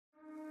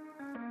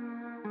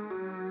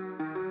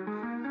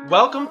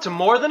Welcome to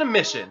More Than a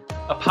Mission,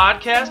 a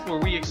podcast where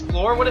we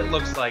explore what it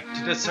looks like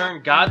to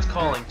discern God's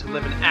calling to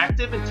live an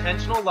active,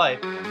 intentional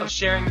life of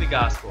sharing the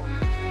gospel.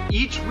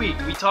 Each week,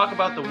 we talk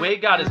about the way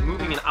God is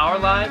moving in our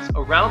lives,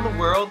 around the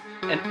world,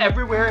 and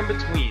everywhere in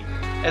between,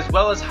 as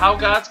well as how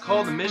God's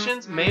call to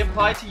missions may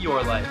apply to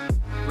your life.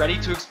 Ready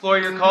to explore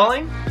your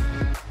calling?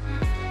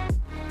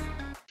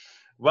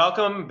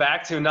 Welcome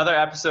back to another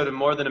episode of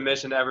More Than a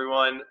Mission,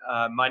 everyone.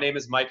 My name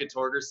is Micah,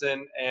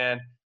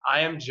 and I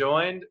am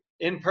joined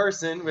in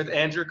person with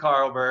Andrew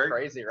Carlberg.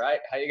 Crazy, right?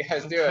 How you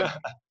guys doing?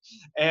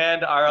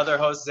 And our other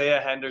host,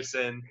 Zaya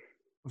Henderson.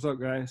 What's up,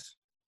 guys?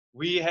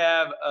 We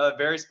have a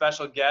very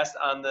special guest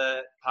on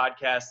the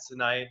podcast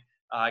tonight,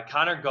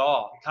 Connor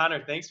Gaul.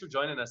 Connor, thanks for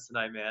joining us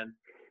tonight, man.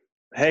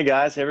 Hey,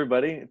 guys. Hey,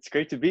 everybody. It's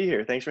great to be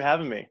here. Thanks for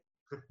having me.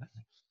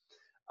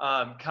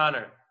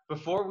 Connor,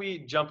 before we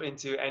jump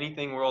into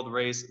anything world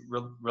race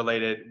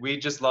related, we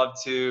just love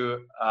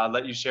to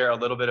let you share a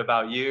little bit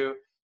about you,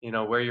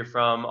 where you're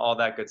from, all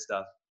that good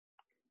stuff.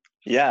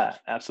 Yeah,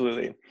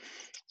 absolutely.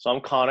 So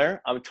I'm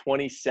Connor. I'm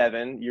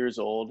 27 years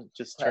old.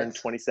 Just turned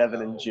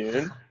 27 in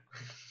June.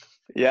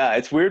 Yeah,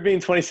 it's weird being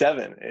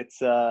 27. It's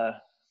I'm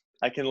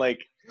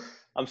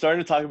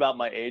starting to talk about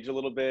my age a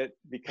little bit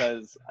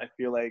because I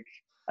feel like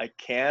I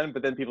can,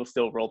 but then people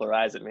still roll their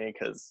eyes at me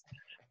because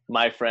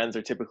my friends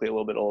are typically a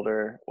little bit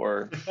older,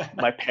 or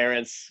my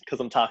parents,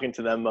 because I'm talking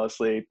to them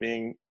mostly,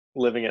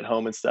 living at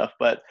home and stuff.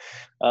 But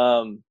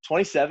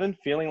 27,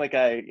 feeling like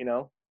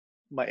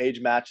my age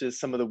matches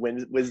some of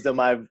the wisdom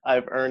I've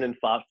earned and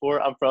fought for.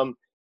 I'm from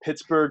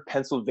Pittsburgh,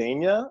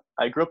 Pennsylvania.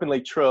 I grew up in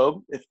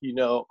Latrobe, if you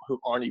know who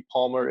Arnie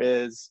Palmer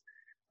is,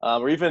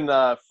 or even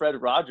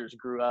Fred Rogers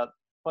grew up.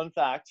 Fun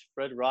fact,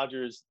 Fred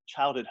Rogers'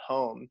 childhood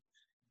home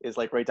is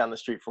right down the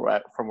street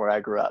from where I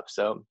grew up.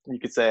 So you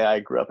could say I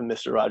grew up in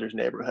Mr. Rogers'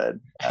 neighborhood.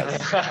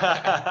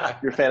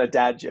 If you're a fan of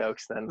dad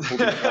jokes, then we'll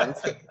be friends.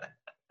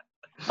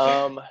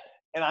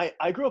 And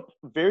I grew up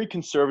very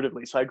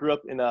conservatively. So I grew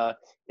up in a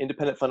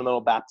independent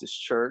fundamental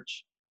Baptist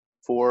church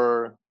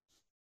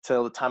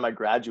till the time I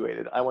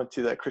graduated. I went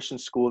to the Christian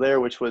school there,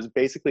 which was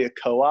basically a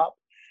co-op.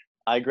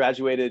 I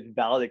graduated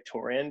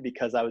valedictorian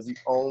because I was the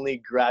only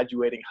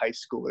graduating high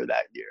schooler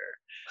that year.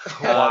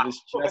 It was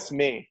just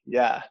me.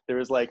 Yeah. There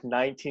was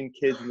 19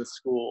 kids in the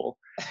school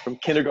from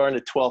kindergarten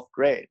to 12th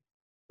grade.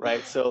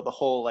 Right. So the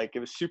whole, it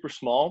was super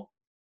small.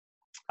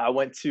 I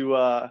went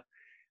to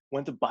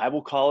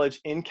Bible college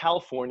in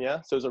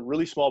California. So it was a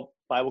really small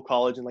Bible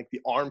college in the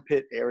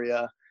armpit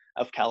area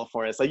of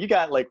California. So you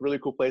got really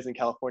cool places in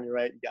California,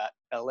 right? You got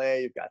LA,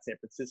 you've got San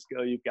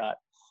Francisco, you've got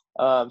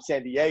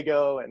San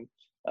Diego and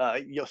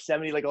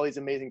Yosemite, all these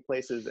amazing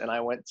places. And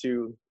I went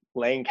to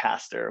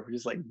Lancaster, which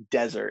is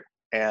desert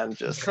and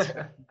just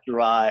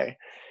dry.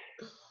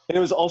 And it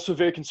was also a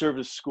very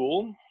conservative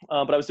school.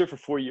 But I was there for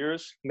 4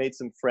 years, made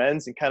some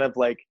friends, and kind of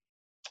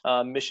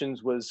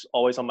missions was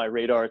always on my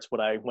radar. It's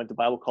what I went to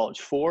Bible college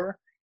for.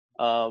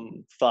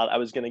 Thought I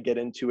was going to get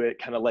into it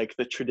kind of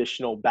the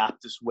traditional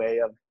Baptist way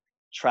of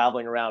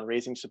traveling around,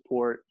 raising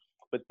support.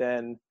 But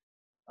then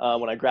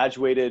when I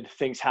graduated,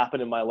 things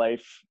happened in my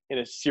life in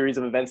a series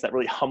of events that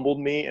really humbled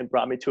me and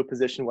brought me to a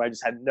position where I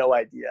just had no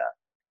idea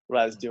what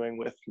I was doing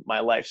with my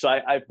life. So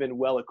I've been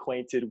well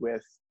acquainted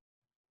with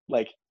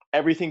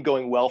everything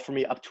going well for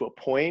me up to a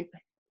point,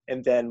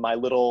 and then my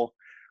little,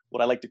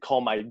 what I like to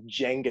call my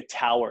Jenga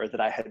tower that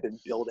I had been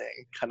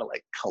building kind of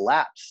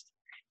collapsed.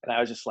 And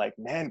I was just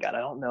man, God, I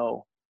don't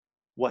know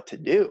what to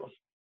do.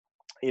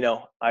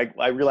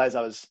 I realized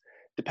I was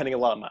depending a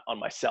lot on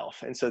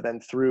myself. And so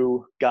then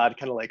through God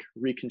kind of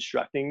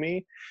reconstructing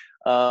me,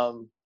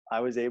 I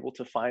was able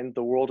to find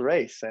the world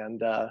race.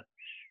 And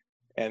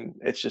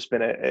it's just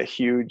been a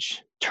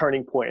huge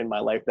turning point in my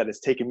life that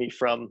has taken me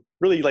from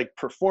really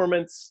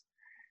performance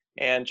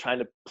and trying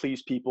to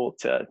please people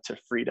to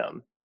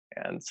freedom.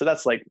 And so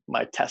that's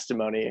my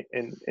testimony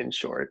in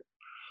short.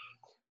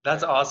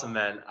 That's awesome,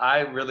 man. I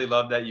really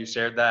love that you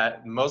shared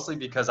that, mostly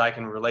because I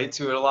can relate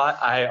to it a lot.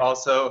 I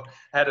also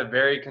had a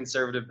very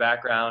conservative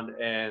background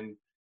and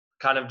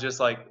kind of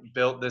just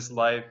built this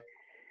life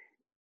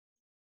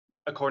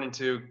according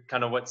to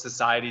kind of what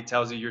society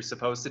tells you you're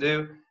supposed to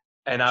do.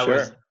 And I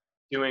was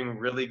doing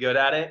really good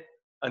at it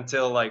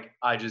until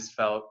I just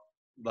felt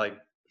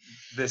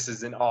this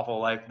is an awful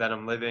life that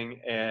I'm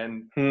living.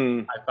 And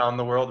I found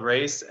the world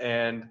race,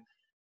 and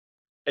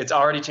it's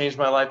already changed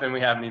my life, and we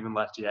haven't even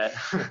left yet.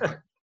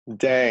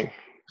 Dang.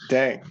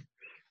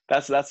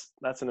 That's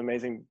an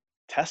amazing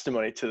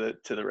testimony to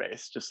the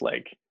race. Just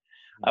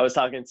I was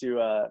talking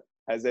to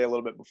Isaiah a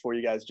little bit before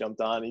you guys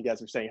jumped on. You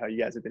guys were saying how you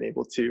guys have been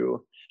able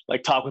to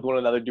talk with one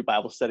another, do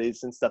Bible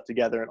studies and stuff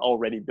together, and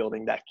already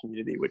building that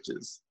community, which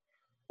is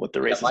what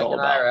the race is all about. Mike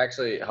and I are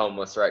actually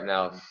homeless right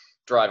now,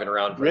 driving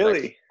around for the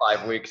next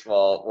 5 weeks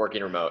while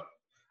working remote.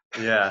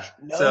 Yeah.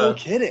 No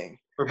kidding.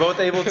 We're both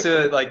able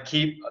to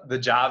keep the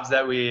jobs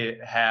that we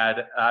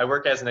had. I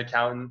work as an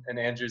accountant, and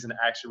Andrew's an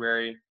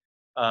actuary.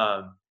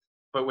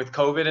 But with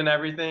COVID and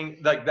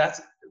everything,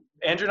 that's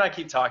Andrew and I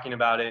keep talking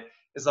about it.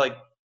 It's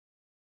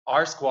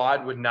our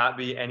squad would not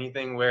be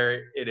anything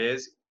where it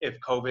is if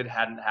COVID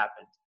hadn't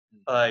happened.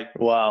 Like,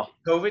 wow.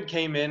 COVID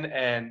came in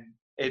and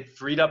it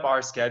freed up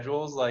our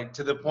schedules, like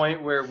to the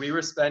point where we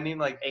were spending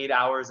like 8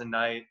 hours a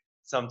night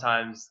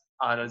sometimes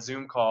on a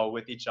Zoom call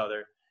with each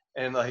other,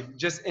 and like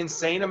just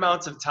insane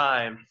amounts of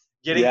time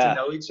getting to Yeah.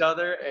 know each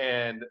other.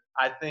 And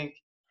I think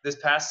this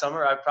past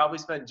summer, I've probably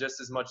spent just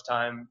as much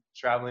time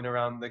traveling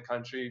around the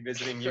country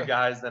visiting you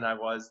guys than I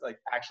was like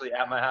actually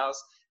at my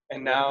house.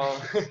 And now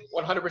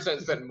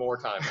 100% spent more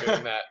time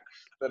doing that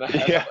than I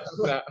have.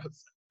 Yeah.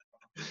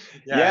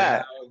 Yeah.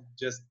 Now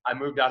just I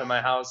moved out of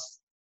my house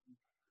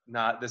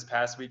not this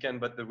past weekend,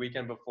 but the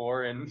weekend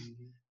before, and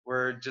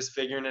we're just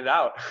figuring it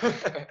out.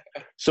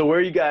 So where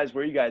are you guys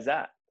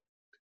at?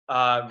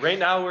 Right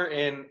now we're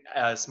in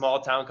a small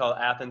town called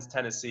Athens,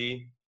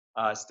 Tennessee,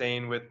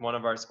 staying with one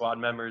of our squad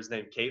members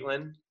named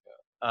Caitlin.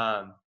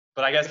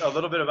 But I guess a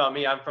little bit about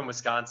me, I'm from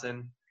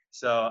Wisconsin,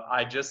 so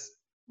I just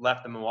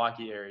left the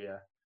Milwaukee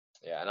area.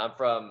 Yeah,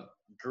 and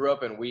grew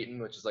up in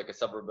Wheaton, which is like a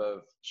suburb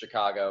of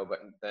Chicago, but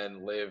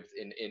then lived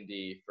in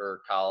Indy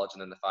for college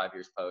and then the 5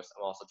 years post.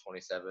 I'm also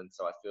 27,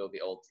 so I feel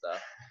the old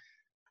stuff.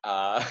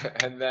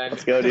 And then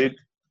Let's go, dude.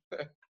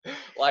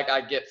 Like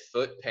I get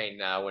foot pain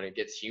now when it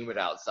gets humid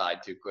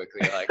outside too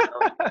quickly, like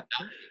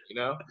you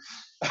know.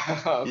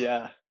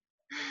 Yeah.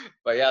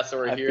 But yeah, so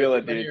we're here.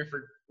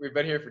 We've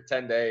been here for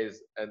 10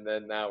 days, and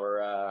then now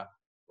we're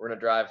gonna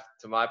drive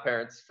to my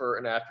parents for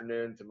an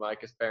afternoon, to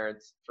Micah's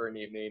parents for an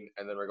evening,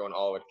 and then we're going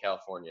all the way to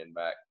California and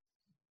back.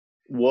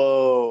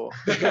 Whoa.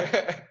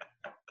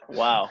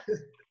 Wow.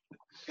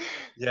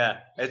 Yeah,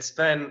 it's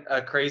been a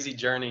crazy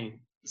journey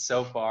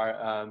so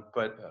far,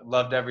 but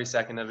loved every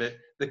second of it.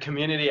 The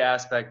community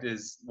aspect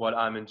is what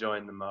I'm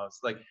enjoying the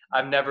most. Like,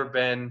 I've never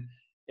been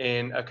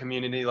in a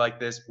community like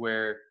this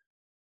where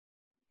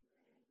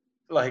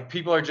like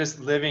people are just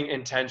living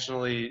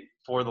intentionally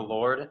for the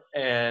Lord.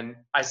 And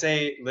I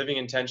say living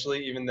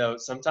intentionally, even though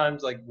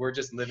sometimes like we're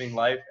just living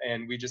life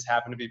and we just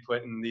happen to be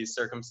put in these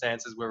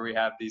circumstances where we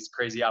have these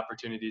crazy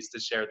opportunities to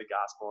share the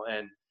gospel.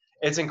 And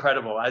it's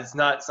incredible. It's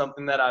not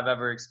something that I've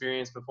ever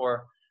experienced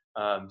before.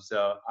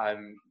 So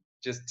I'm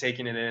just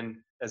taking it in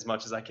as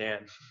much as I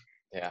can.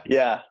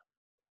 Yeah,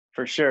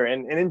 for sure.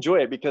 And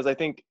enjoy it, because I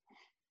think,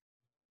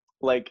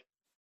 like,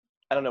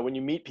 I don't know, when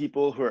you meet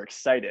people who are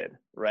excited,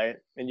 right?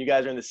 And you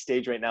guys are in the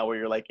stage right now where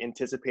you're like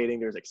anticipating,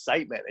 there's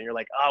excitement, and you're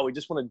like, oh, we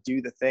just want to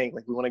do the thing.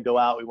 Like, we want to go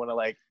out. We want to,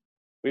 like,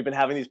 we've been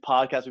having these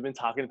podcasts. We've been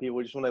talking to people.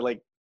 We just want to like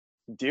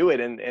do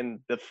it. And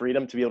the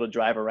freedom to be able to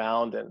drive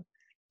around and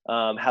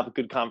have a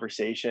good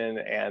conversation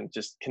and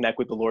just connect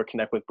with the Lord,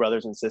 connect with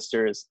brothers and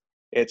sisters.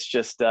 It's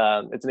just,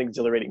 it's an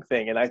exhilarating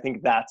thing. And I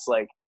think that's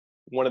like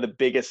one of the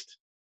biggest,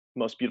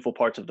 most beautiful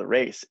parts of the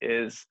race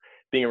is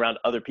being around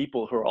other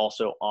people who are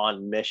also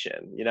on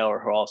mission, you know,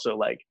 or who are also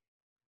like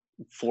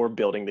for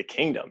building the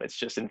kingdom. It's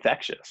just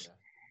infectious.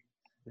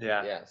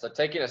 Yeah. So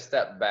taking a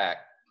step back,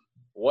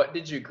 what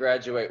did you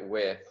graduate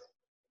with?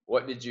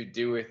 What did you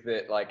do with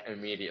it like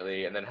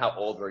immediately? And then how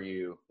old were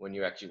you when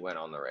you actually went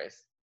on the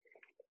race?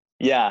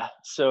 Yeah.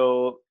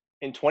 So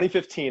in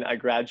 2015, I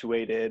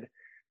graduated.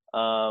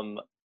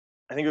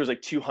 I think there was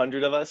like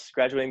 200 of us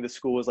graduating. The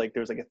school was like,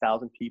 there was like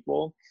 1,000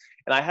 people.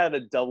 And I had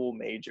a double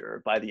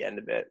major by the end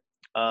of it.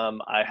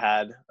 I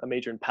had a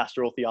major in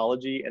pastoral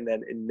theology and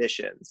then in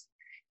missions.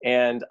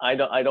 And I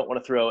don't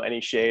want to throw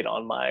any shade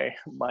on my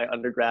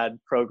undergrad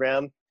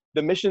program.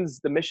 The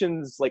missions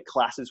like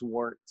classes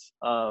weren't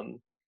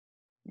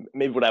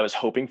maybe what I was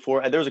hoping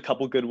for. There was a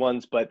couple good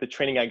ones, but the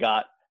training I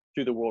got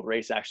through the World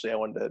Race, actually, I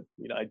wanted to,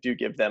 you know, I do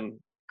give them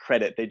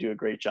credit. They do a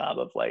great job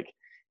of like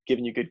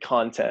giving you good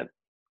content.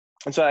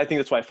 And so I think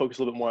that's why I focus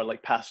a little bit more on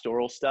like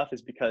pastoral stuff,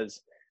 is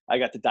because I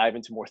got to dive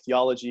into more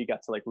theology,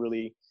 got to like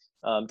really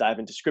dive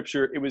into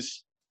scripture. It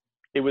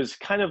was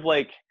kind of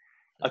like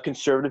a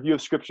conservative view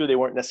of scripture. They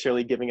weren't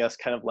necessarily giving us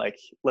kind of like,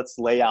 let's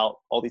lay out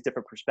all these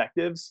different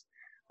perspectives.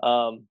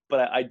 But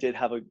I did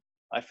have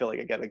I feel like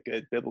I got a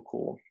good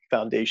biblical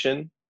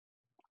foundation,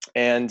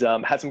 and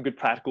had some good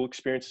practical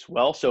experience as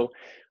well. So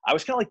I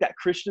was kind of like that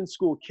Christian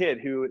school kid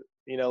who,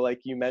 you know, like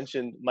you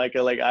mentioned,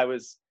 Micah, like I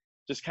was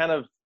just kind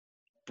of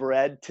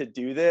bred to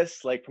do this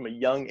like from a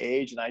young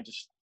age, and I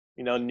just,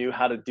 you know, knew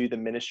how to do the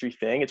ministry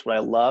thing. It's what I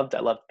loved. I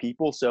loved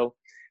people. So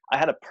I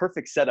had a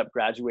perfect setup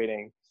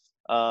graduating.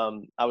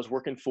 I was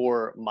working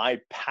for my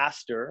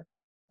pastor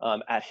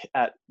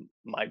at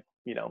my,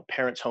 you know,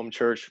 parents' home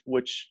church,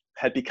 which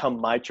had become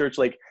my church.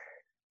 Like,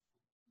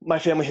 my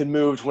family had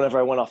moved whenever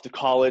I went off to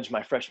college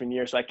my freshman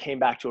year. So I came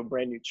back to a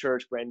brand new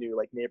church, brand new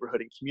like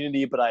neighborhood and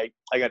community, but I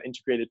got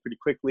integrated pretty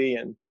quickly.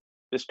 And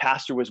this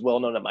pastor was well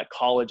known at my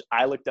college.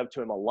 I looked up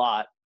to him a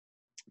lot,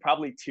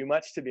 probably too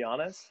much, to be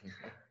honest.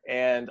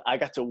 And I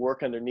got to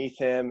work underneath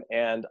him,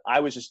 and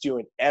I was just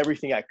doing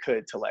everything I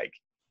could to like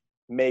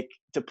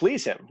to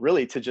please him,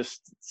 really, to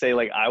just say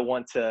like, I just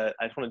want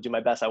to do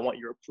my best. I want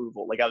your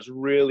approval. Like, I was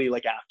really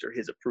like after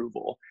his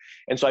approval.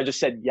 And so I just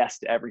said yes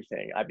to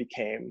everything. I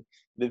became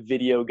the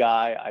video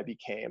guy. I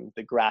became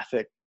the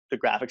graphic the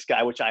graphics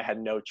guy, which I had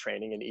no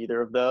training in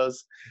either of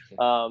those.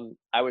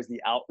 I was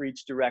the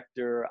outreach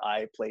director.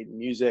 I played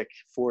music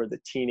for the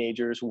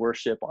teenagers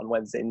worship on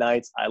Wednesday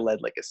nights. I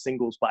led like a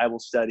singles Bible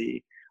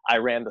study. I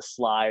ran the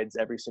slides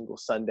every single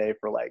Sunday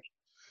for like,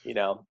 you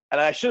know, and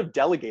I should have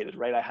delegated,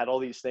 right? I had all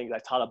these things. I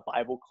taught a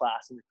Bible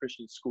class in the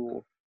Christian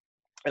school,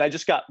 and I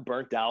just got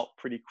burnt out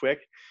pretty quick,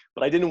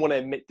 but I didn't want to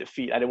admit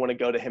defeat. I didn't want to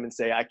go to him and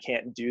say, I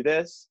can't do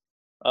this.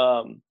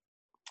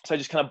 So I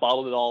just kind of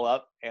bottled it all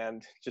up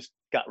and just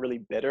got really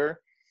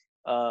bitter.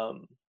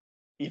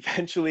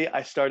 Eventually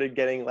I started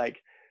getting like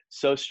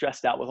so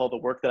stressed out with all the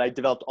work that I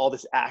developed all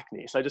this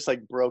acne. So I just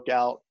like broke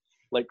out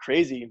like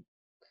crazy,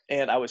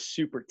 and I was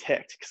super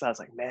ticked because I was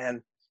like,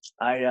 man,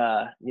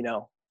 you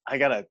know, I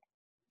gotta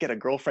get a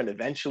girlfriend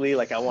eventually.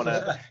 Like I want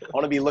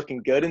to be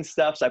looking good and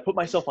stuff. So I put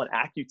myself on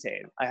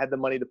Accutane. I had the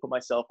money to put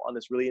myself on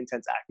this really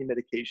intense acne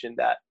medication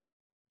that,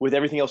 with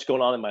everything else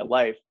going on in my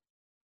life,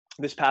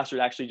 this pastor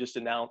actually just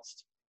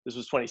announced, this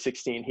was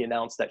 2016, he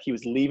announced that he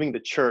was leaving the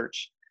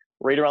church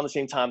right around the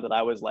same time that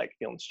I was like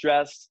feeling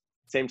stressed,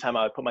 same time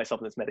I would put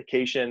myself on this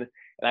medication.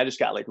 And I just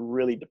got like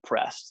really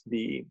depressed.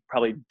 The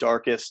probably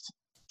darkest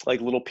like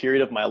little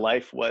period of my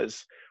life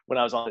was when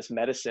I was on this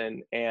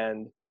medicine,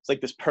 and it's like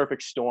this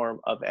perfect storm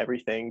of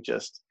everything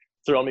just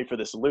throwing me for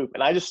this loop.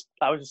 And I was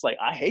just like,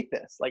 I hate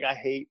this. Like I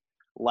hate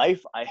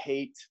life. I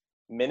hate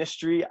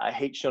ministry. I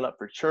hate showing up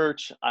for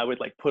church. I would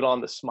like put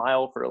on the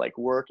smile for like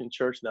work and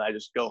church, and then I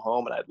just go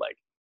home and I'd like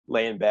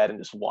lay in bed and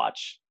just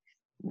watch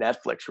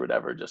Netflix or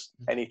whatever, just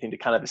anything to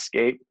kind of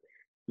escape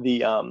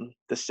the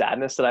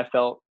sadness that I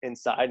felt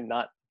inside,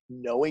 not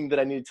knowing that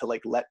I needed to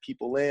like let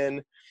people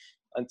in,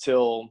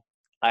 until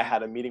I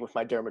had a meeting with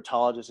my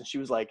dermatologist, and she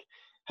was like,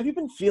 have you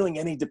been feeling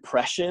any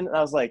depression? And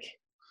I was like,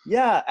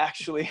 yeah,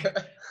 actually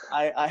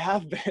I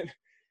have been.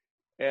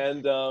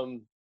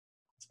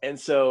 And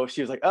so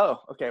she was like, oh,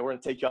 okay, we're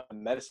gonna take you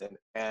on medicine.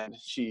 And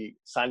she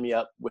signed me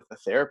up with a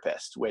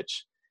therapist,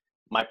 which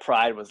my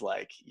pride was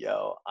like,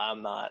 yo,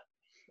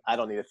 I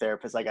don't need a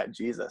therapist. I got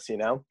Jesus, you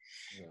know?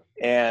 Yeah.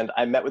 And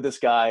I met with this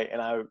guy,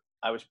 and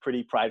I was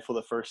pretty prideful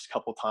the first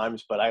couple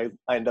times, but I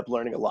ended up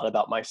learning a lot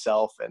about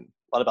myself and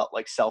a lot about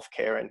like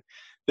self-care and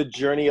the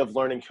journey of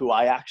learning who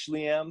I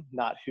actually am,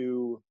 not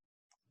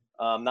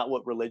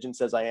what religion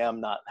says I am,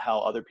 not how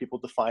other people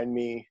define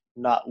me,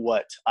 not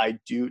what I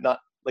do, not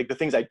like the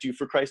things I do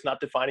for Christ,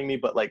 not defining me,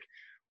 but like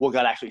what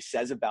God actually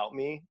says about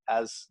me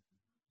as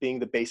being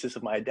the basis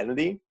of my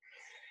identity.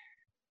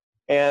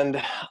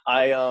 And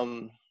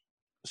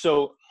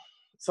so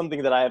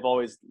something that I have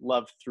always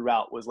loved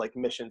throughout was like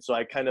mission. So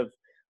I kind of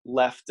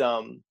left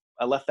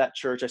that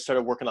church. I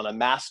started working on a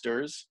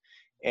master's,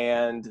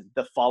 and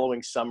the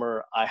following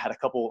summer I had a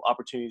couple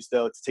opportunities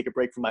though to take a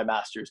break from my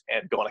master's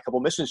and go on a couple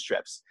missions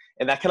trips.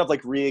 And that kind of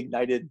like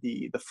reignited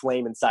the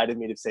flame inside of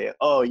me to say,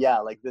 oh yeah,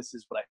 like this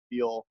is what I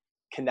feel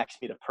connects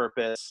me to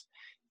purpose.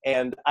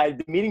 And I'd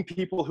been meeting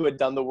people who had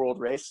done the world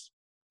race.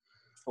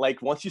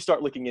 Like once you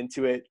start looking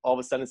into it, all of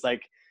a sudden it's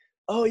like,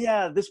 oh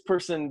yeah, this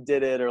person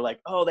did it, or like,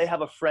 oh, they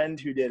have a friend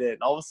who did it.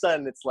 And all of a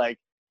sudden it's like,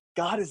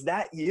 God, is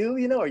that you?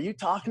 You know, are you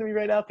talking to me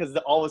right now? Because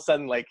all of a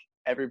sudden, like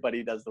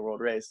everybody does the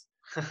world race.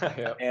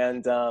 Yep.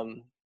 And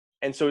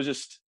so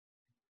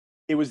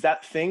it was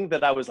that thing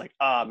that I was like,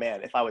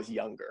 man, if I was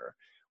younger,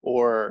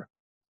 or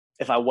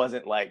if I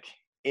wasn't like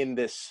in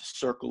this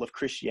circle of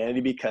Christianity,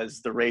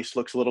 because the race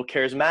looks a little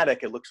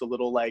charismatic. It looks a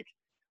little like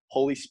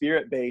Holy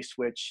Spirit based,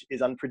 which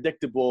is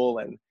unpredictable.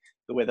 And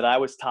the way that I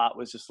was taught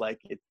was just like,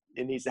 it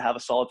needs to have a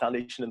solid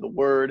foundation in the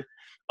word.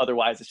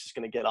 Otherwise it's just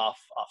going to get off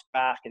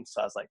track. And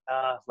so I was like,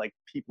 like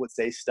people would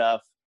say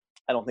stuff.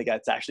 I don't think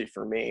that's actually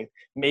for me.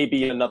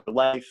 Maybe in another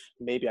life,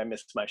 maybe I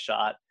missed my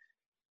shot.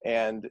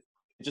 And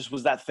it just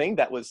was that thing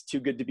that was too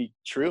good to be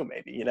true,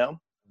 maybe, you know,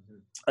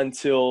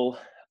 until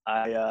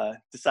I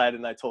decided,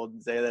 and I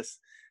told Zay this,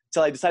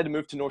 until I decided to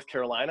move to North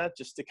Carolina,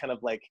 just to kind of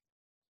like,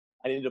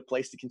 I needed a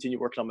place to continue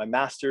working on my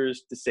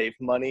master's, to save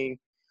money.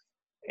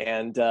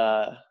 And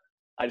I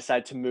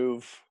decided to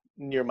move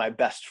near my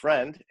best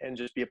friend and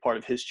just be a part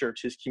of his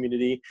church, his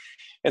community.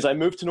 And so I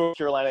moved to North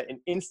Carolina, and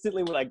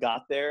instantly when I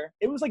got there,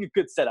 it was like a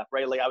good setup,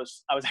 right? Like I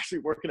was actually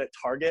working at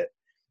Target,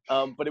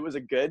 but it was a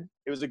good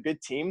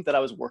team that I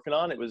was working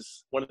on. It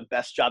was one of the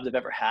best jobs I've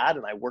ever had.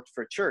 And I worked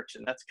for a church,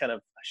 and that's kind of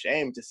a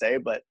shame to say,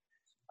 but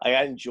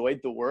I enjoyed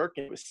the work,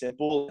 and it was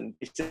simple. And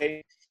they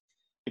say,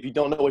 if you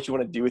don't know what you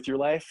want to do with your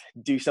life,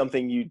 do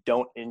something you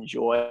don't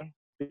enjoy,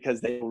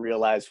 because they will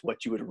realize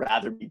what you would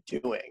rather be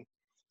doing.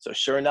 So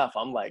sure enough,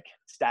 I'm like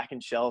stacking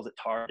shelves at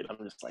Target.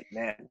 I'm just like,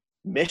 man,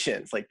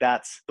 missions, like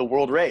that's the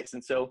world race.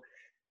 And so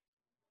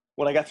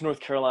when I got to North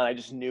Carolina, I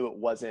just knew it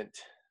wasn't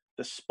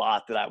the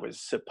spot that I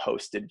was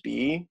supposed to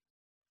be.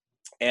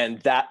 And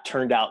that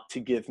turned out to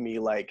give me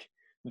like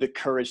the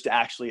courage to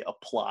actually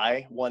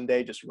apply one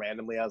day, just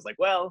randomly. I was like,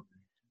 well,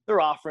 they're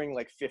offering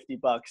like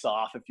 $50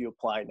 off if you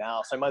apply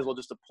now, so I might as well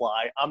just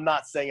apply. I'm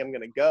not saying I'm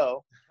going to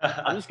go.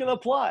 I'm just going to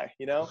apply,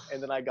 you know?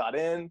 And then I got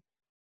in.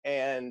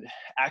 And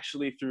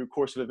actually through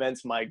course of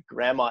events, my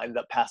grandma ended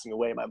up passing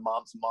away, my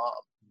mom's mom.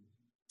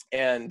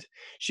 And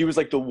she was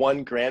like the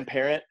one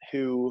grandparent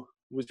who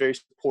was very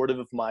supportive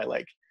of my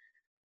like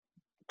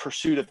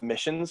pursuit of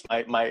missions.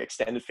 My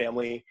extended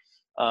family,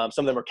 some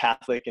of them are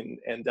Catholic,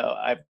 and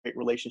I have a great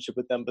relationship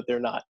with them, but they're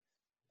not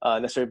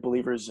necessarily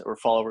believers or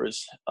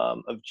followers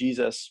of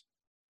Jesus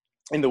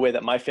in the way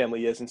that my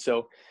family is. And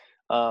so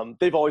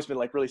they've always been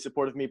like really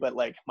supportive of me, but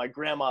like my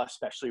grandma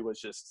especially was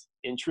just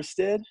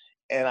interested.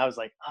 And I was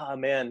like, oh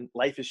man,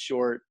 life is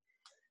short.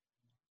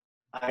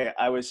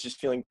 I was just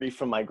feeling grief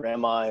from my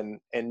grandma,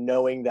 and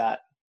knowing that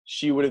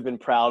she would have been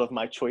proud of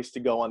my choice to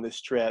go on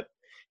this trip.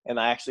 And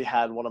I actually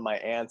had one of my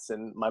aunts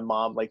and my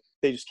mom, like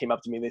they just came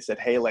up to me and they said,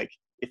 hey, like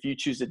if you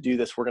choose to do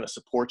this, we're going to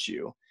support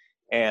you.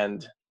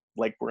 And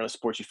like, we're going to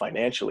support you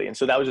financially. And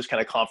so that was just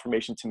kind of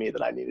confirmation to me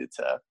that I needed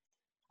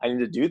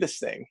to do this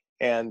thing.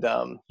 And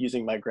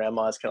using my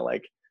grandma as kind of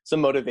like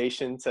some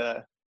motivation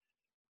to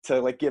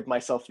like give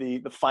myself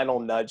the final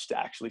nudge to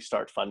actually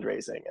start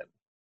fundraising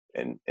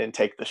and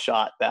take the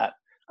shot that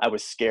I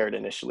was scared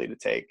initially to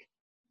take.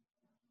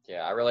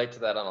 Yeah, I relate to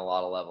that on a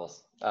lot of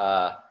levels.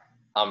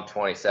 I'm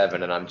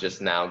 27 and I'm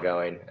just now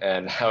going,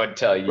 and I would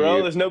tell you,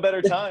 bro, there's no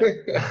better time.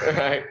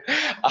 Right?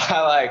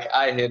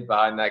 I hid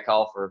behind that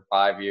call for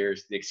 5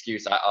 years. The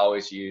excuse I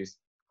always used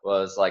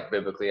was like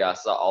biblically, I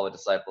saw all the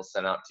disciples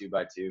sent out 2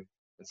 by 2.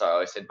 And so I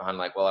always hid behind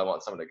like, well, I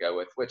want someone to go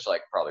with, which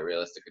like probably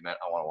realistically meant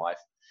I want a wife.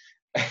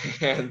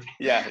 And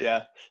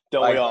yeah.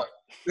 Don't like, we all?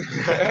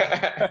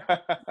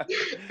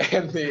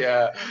 and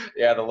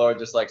the Lord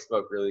just like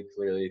spoke really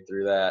clearly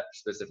through that,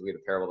 specifically the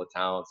parable of the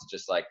talents,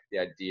 just like the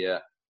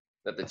idea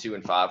that the 2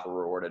 and 5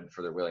 were rewarded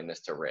for their willingness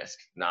to risk,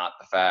 not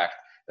the fact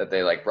that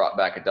they like brought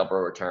back a double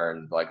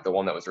return, like the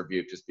one that was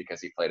rebuked just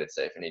because he played it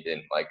safe and he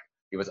didn't, like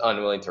he was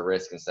unwilling to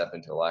risk and step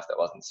into a life that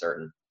wasn't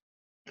certain.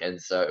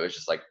 And so it was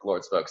just like the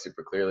Lord spoke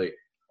super clearly.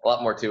 A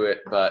lot more to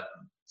it, but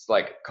it's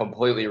like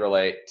completely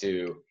relate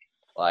to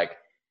like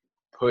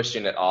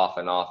pushing it off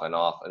and off and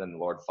off, and then the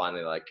Lord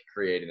finally like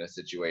creating a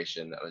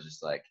situation that was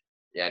just like,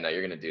 yeah, no,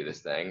 you're gonna do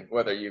this thing,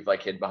 whether you've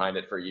like hid behind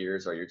it for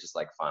years or you're just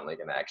like finally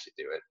gonna actually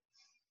do it.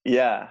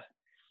 Yeah.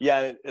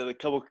 I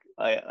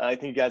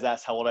think you guys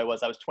asked how old I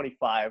was. I was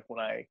 25 when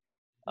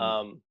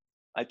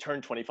I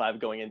turned 25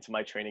 going into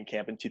my training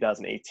camp in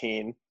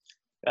 2018.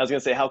 I was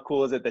going to say, how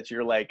cool is it that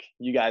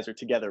you guys are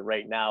together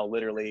right now,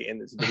 literally in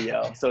this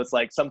video. So it's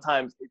like,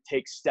 sometimes it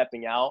takes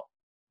stepping out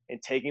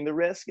and taking the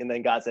risk. And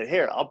then God said,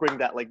 here, I'll bring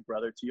that like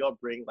brother to you. I'll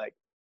bring like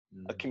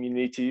a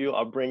community to you.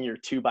 I'll bring your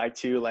 2 by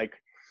 2, like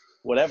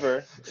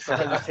whatever.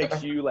 Sometimes it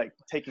takes you like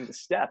taking the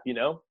step,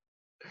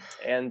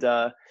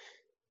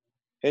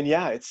 and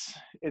yeah,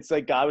 it's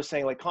like God was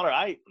saying, like, Connor,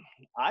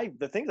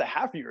 the things I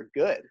have for you are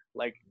good.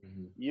 Like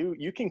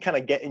you can kind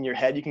of get in your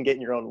head, you can get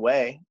in your own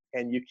way,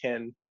 and you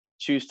can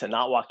choose to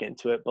not walk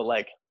into it. But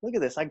like, look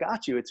at this, I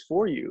got you. It's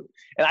for you.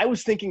 And I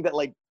was thinking that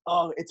like,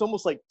 oh, it's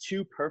almost like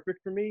too perfect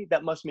for me.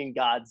 That must mean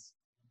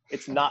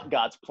it's not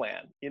God's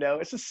plan.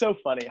 It's just so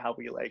funny how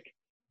we like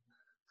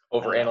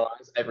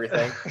overanalyze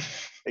everything.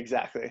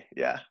 Exactly.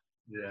 Yeah.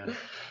 Yeah.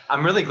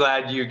 I'm really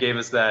glad you gave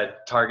us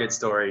that Target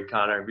story,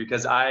 Connor,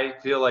 because I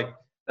feel like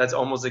that's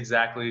almost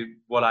exactly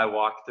what I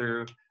walked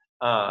through.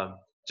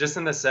 Just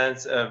in the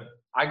sense of,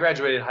 I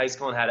graduated high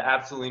school and had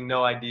absolutely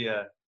no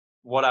idea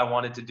what I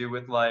wanted to do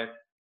with life,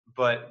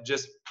 but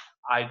just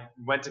I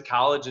went to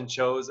college and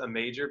chose a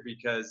major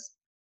because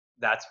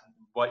that's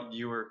what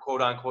you were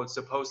quote unquote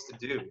supposed to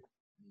do.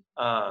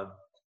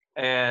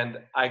 And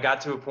I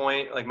got to a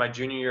point like my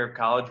junior year of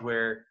college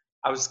where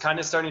I was kind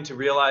of starting to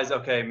realize,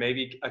 okay,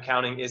 maybe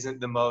accounting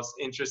isn't the most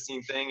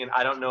interesting thing, and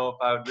I don't know if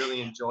I would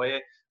really enjoy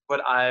it,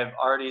 but I've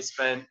already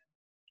spent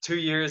 2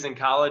 years in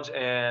college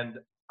and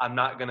I'm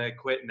not going to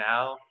quit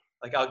now.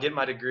 Like, I'll get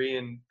my degree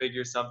and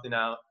figure something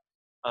out.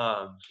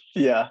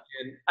 Yeah.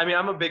 And I mean,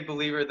 I'm a big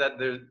believer that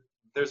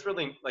there's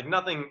really like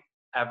nothing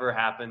ever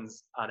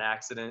happens on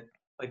accident.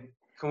 Like,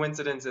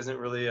 coincidence isn't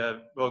really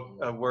a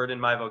word in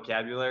my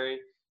vocabulary.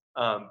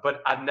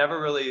 But I've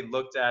never really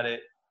looked at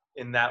it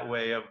in that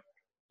way of,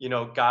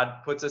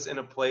 God puts us in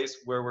a place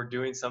where we're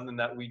doing something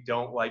that we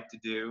don't like to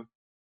do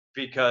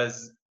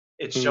because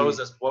it shows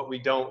us what we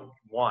don't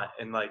want,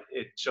 and like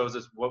it shows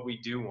us what we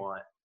do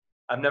want.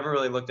 I've never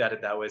really looked at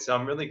it that way. So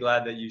I'm really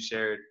glad that you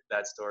shared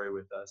that story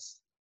with us.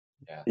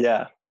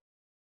 Yeah.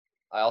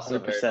 I also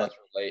 100%. very much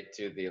relate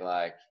to the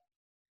like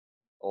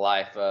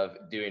life of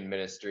doing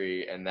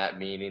ministry, and that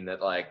meaning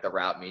that like the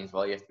route means,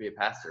 well, you have to be a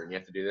pastor and you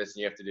have to do this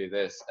and you have to do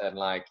this. And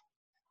like,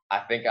 I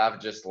think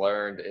I've just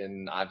learned,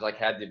 and I've like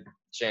had the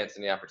chance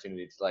and the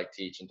opportunity to like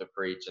teach and to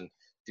preach and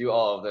do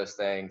all of those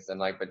things, and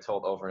like been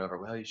told over and over,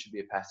 well, you should be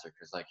a pastor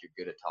because like you're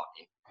good at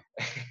talking.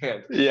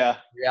 And Yeah.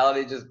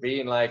 reality just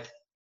being like,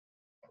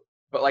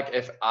 but like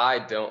if I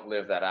don't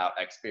live that out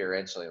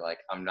experientially, like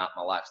my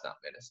life's not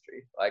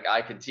ministry. Like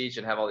I can teach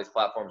and have all these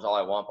platforms all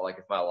I want, but like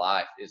if my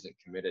life isn't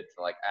committed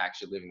to like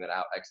actually living that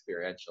out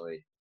experientially,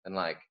 then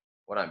like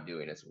what I'm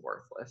doing is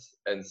worthless.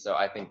 And so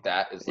I think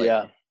that is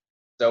like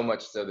so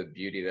much so the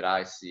beauty that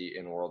I see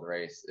in World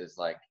Race is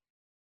like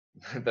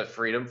the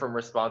freedom from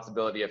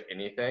responsibility of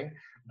anything,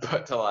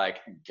 but to like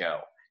go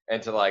and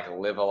to like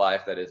live a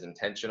life that is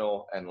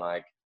intentional and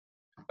like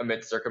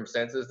amidst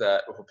circumstances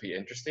that will be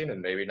interesting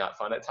and maybe not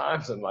fun at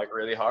times and like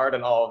really hard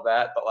and all of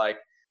that. But like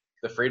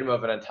the freedom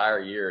of an entire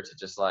year to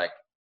just like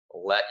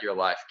let your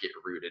life get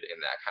rooted in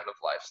that kind of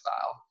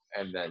lifestyle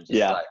and then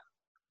just like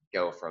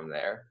go from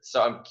there.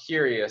 So I'm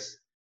curious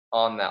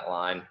on that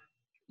line.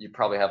 You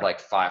probably have like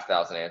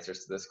 5,000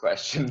 answers to this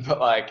question, but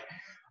like,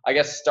 I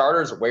guess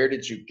starters, where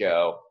did you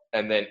go?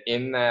 And then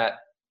in that,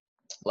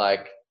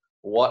 like,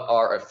 what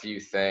are a few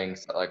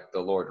things that like the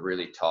Lord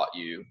really taught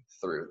you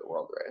through the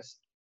world race?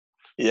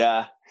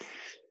 Yeah.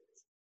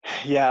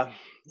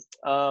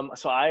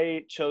 So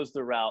I chose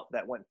the route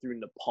that went through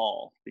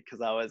Nepal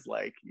because I was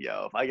like,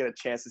 yo, if I get a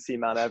chance to see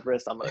Mount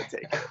Everest, I'm going to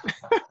take it.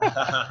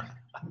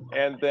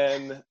 And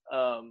then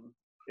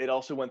it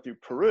also went through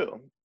Peru.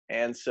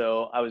 And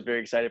so I was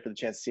very excited for the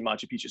chance to see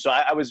Machu Picchu. So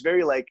I was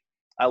very like,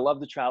 I love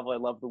to travel. I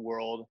love the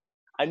world.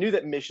 I knew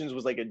that missions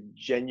was like a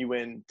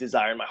genuine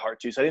desire in my heart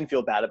too. So I didn't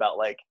feel bad about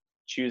like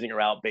choosing a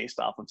route based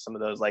off of some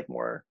of those like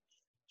more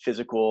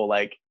physical,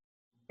 like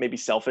maybe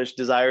selfish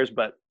desires.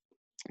 But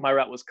my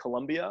route was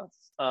Colombia.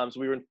 So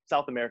we were in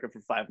South America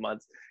for 5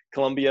 months: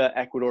 Colombia,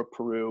 Ecuador,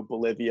 Peru,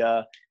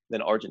 Bolivia,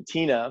 then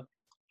Argentina.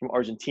 From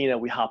Argentina,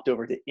 we hopped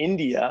over to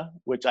India,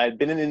 which I had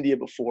been in India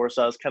before.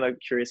 So I was kind of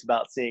curious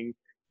about seeing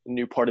a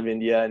new part of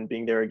India and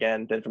being there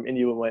again. Then from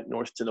India, we went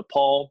north to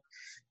Nepal.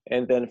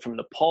 And then from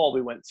Nepal,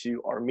 we went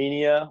to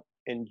Armenia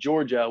and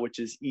Georgia, which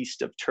is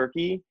east of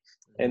Turkey,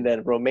 and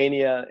then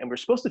Romania. And we're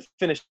supposed to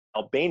finish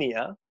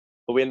Albania,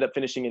 but we ended up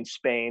finishing in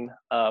Spain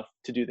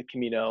to do the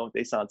Camino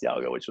de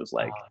Santiago, which was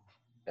like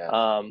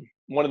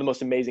one of the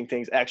most amazing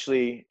things.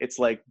 Actually, it's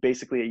like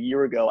basically a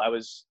year ago, I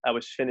was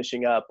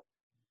finishing up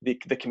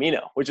the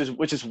Camino, which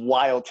is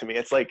wild to me.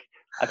 It's like,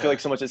 I feel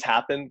like so much has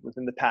happened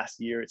within the past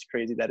year. It's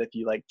crazy that if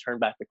you like turn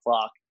back the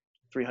clock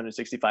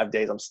 365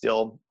 days, I'm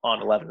still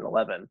on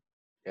 11/11.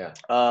 Yeah.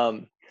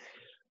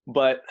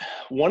 But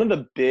one of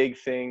the big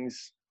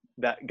things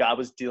that God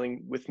was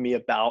dealing with me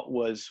about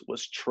was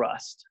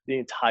trust the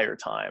entire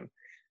time.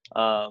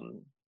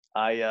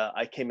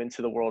 I came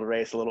into the world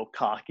race a little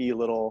cocky, a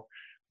little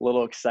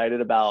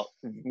excited about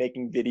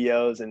making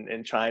videos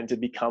and trying to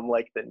become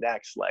like the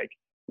next like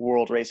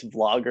world race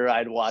vlogger.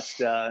 I'd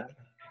watched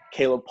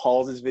Caleb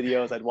Paul's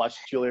videos. I'd watched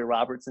Julia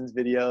Robertson's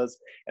videos,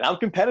 and I'm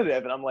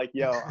competitive. And I'm like,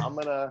 yo, I'm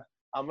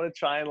gonna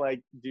try and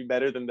like do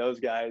better than those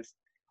guys.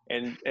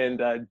 And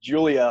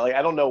Julia, like,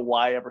 I don't know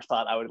why I ever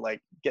thought I would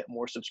like get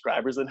more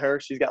subscribers than her.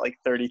 She's got like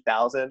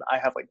 30,000. I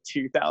have like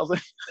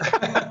 2,000.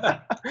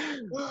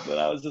 But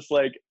I was just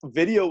like,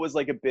 video was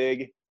like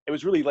it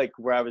was really like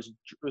it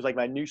was like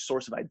my new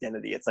source of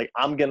identity. It's like,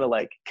 I'm going to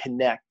like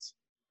connect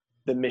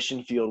the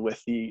mission field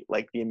with the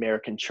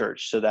American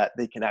church so that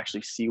they can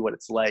actually see what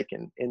it's like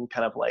in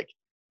kind of like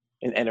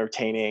an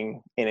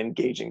entertaining and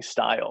engaging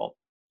style.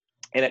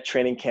 And at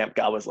training camp,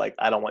 God was like,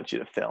 I don't want you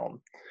to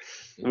film.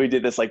 We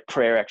did this like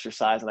prayer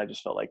exercise, and I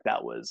just felt like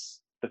that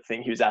was the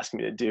thing he was asking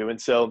me to do. And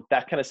so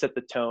that kind of set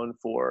the tone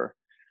for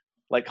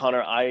like,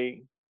 Connor,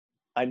 I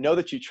know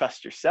that you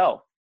trust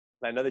yourself.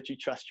 I know that you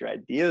trust your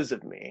ideas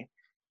of me,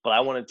 but I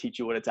want to teach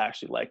you what it's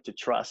actually like to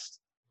trust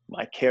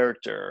my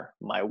character,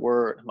 my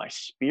word, my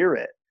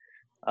spirit,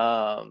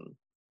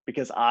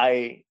 because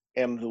I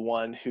am the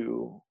one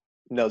who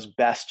knows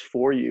best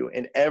for you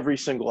in every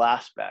single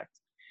aspect.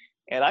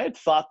 And I had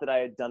thought that I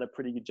had done a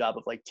pretty good job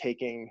of like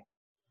taking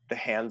the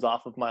hands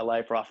off of my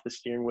life or off the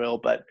steering wheel,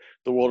 but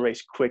the world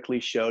race quickly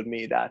showed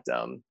me that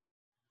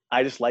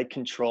I just like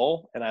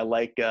control, and I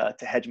like to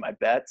hedge my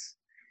bets,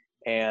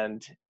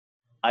 and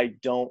I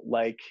don't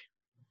like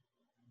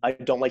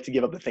to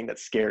give up the thing that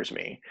scares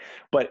me.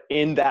 But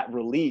in that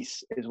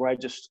release is where I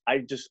just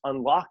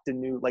unlocked a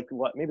new, like,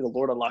 what maybe the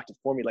Lord unlocked it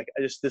for me, like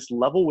this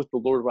level with the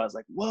Lord where I was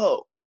like,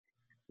 whoa,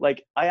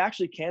 like I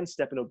actually can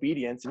step in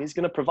obedience, and he's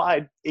going to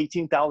provide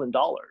 $18,000.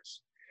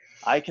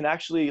 I can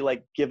actually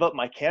like give up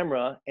my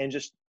camera and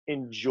just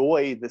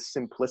enjoy the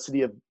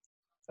simplicity of,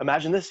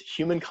 imagine this,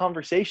 human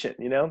conversation,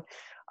 you know?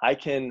 I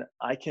can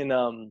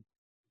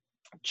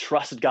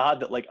trust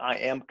God that like I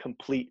am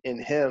complete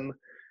in him,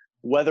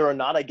 whether or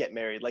not I get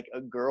married. Like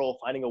a girl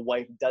finding a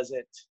wife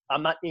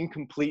I'm not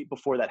incomplete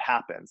before that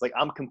happens. Like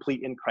I'm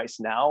complete in Christ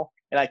now,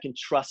 and I can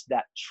trust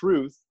that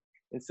truth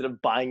instead of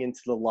buying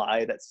into the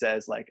lie that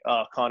says like,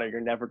 oh, Connor,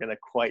 you're never going to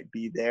quite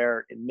be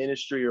there in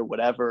ministry or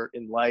whatever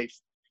in life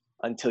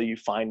until you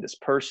find this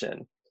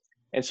person.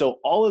 And so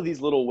all of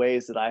these little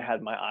ways that I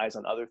had my eyes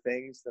on other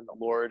things than the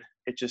Lord,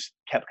 it just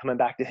kept coming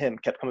back to him,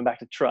 kept coming back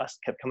to trust,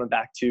 kept coming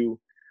back to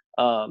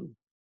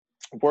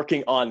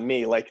working on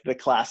me. Like the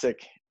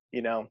classic,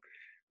 you know,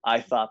 I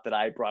thought that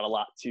I brought a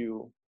lot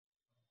to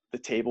the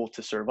table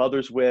to serve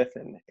others with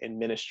and in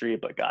ministry,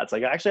 but God's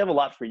like, I actually have a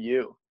lot for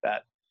you,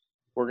 that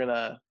we're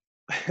gonna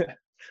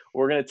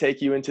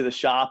take you into the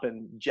shop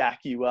and jack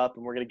you up,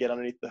 and we're gonna get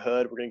underneath the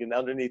hood. We're gonna get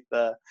underneath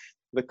the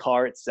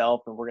car itself,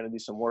 and we're going to do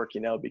some work,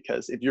 you know,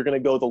 because if you're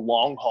going to go the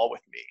long haul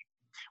with me,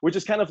 which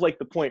is kind of like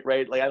the point,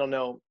 right? Like, I don't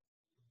know,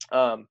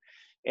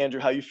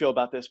 Andrew, how you feel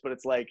about this, but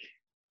it's like,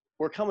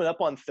 we're coming up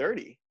on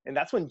 30, and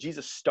that's when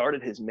Jesus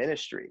started his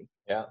ministry.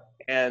 Yeah.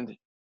 And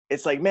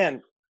it's like,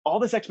 man, all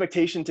this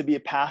expectation to be a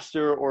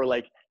pastor or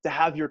like to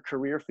have your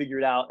career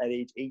figured out at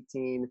age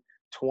 18,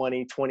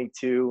 20,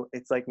 22.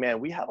 It's like, man,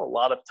 we have a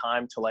lot of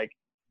time to like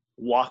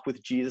walk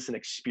with Jesus and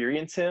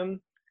experience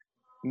him,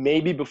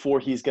 maybe before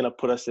he's going to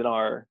put us in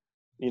our,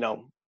 you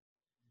know,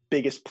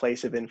 biggest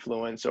place of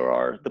influence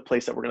or the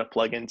place that we're going to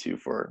plug into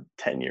for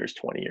 10 years,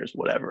 20 years,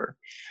 whatever.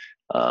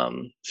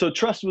 So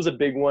trust was a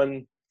big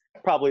one,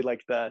 probably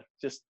like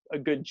just a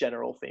good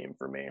general theme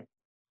for me.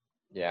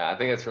 Yeah, I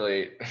think it's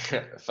really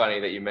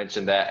funny that you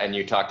mentioned that, and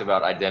you talked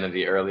about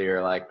identity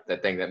earlier. Like the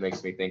thing that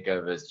makes me think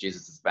of is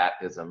Jesus's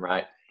baptism,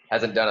 right?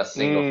 Hasn't done a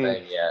single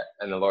thing yet,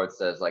 and the Lord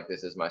says, like,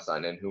 "This is my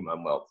son, in whom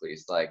I'm well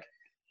pleased." Like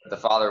the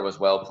Father was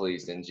well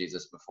pleased in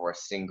Jesus before a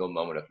single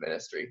moment of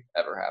ministry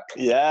ever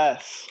happened.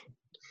 Yes,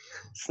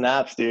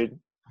 snaps, dude.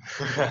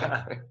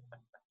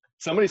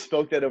 Somebody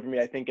spoke that over me,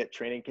 I think, at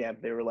training camp.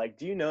 They were like,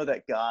 "Do you know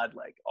that God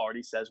like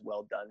already says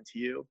well done to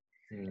you?"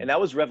 And that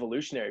was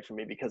revolutionary for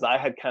me because I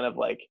had kind of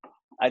like,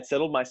 I'd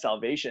settled my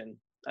salvation.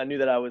 I knew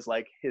that I was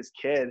like his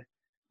kid,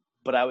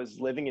 but I was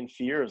living in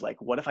fears.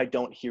 Like, what if I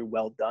don't hear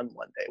well done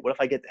one day? What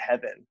if I get to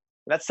heaven? And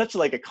that's such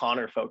like a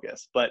Connor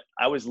focus, but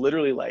I was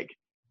literally like,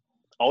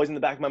 always in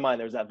the back of my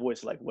mind, there's that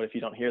voice like, what if you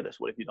don't hear this?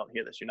 What if you don't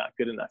hear this? You're not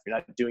good enough. You're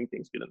not doing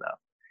things good enough.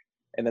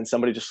 And then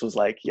somebody just was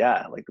like,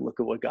 yeah, like, look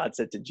at what God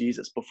said to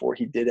Jesus before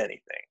he did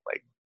anything.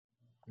 Like,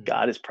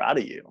 God is proud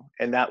of you.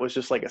 And that was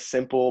just like a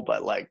simple,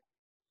 but like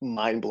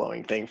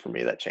mind-blowing thing for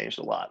me that changed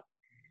a lot.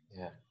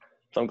 Yeah.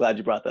 So I'm glad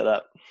you brought that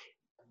up.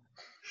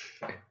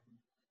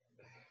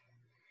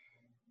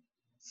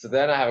 So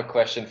then I have a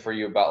question for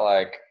you about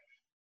like,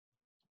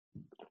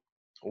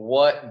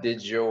 what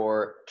did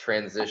your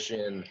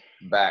transition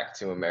back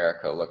to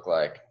America look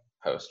like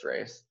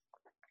post-race?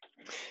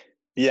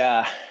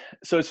 Yeah.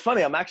 So it's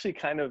funny. I'm actually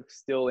kind of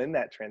still in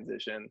that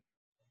transition.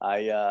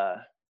 I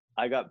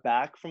got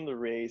back from the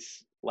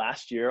race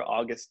last year,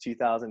 August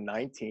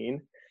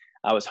 2019.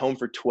 I was home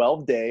for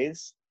 12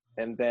 days.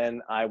 And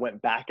then I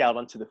went back out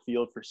onto the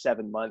field for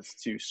 7 months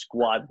to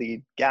squad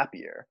lead Gap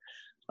Year.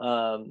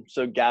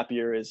 So Gap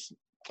Year is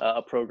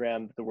a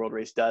program that the World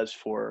Race does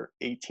for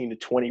 18 to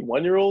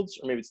 21-year-olds,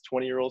 or maybe it's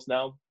 20-year-olds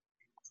now.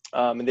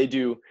 And they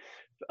do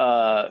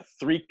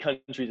 3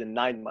 countries in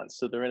 9 months.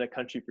 So they're in a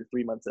country for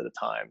 3 months at a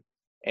time.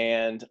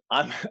 And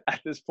I'm at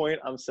this point,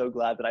 I'm so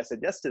glad that I said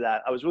yes to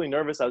that. I was really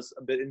nervous. I was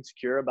a bit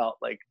insecure about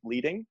like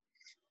leading.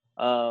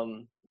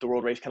 The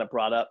World Race kind of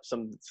brought up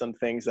some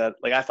things that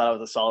like I thought I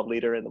was a solid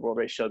leader, and the World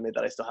Race showed me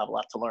that I still have a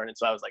lot to learn. And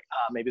so I was like,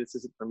 maybe this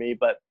isn't for me,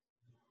 but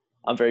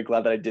I'm very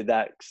glad that I did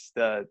that.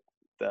 The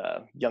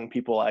young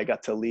people I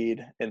got to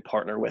lead and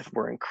partner with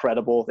were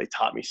incredible. They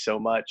taught me so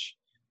much.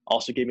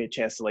 Also gave me a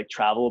chance to like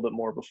travel a little bit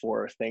more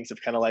before things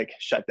have kind of like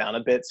shut down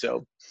a bit.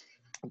 So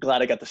I'm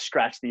glad I got to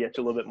scratch the itch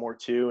a little bit more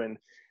too, and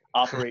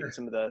operate in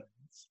some of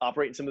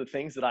the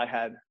things that I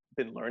had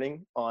been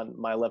learning on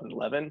my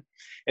 11-11.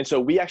 And so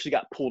we actually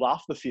got pulled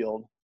off the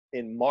field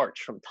in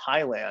March from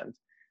Thailand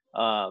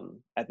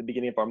at the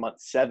beginning of our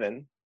month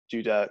 7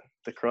 due to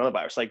the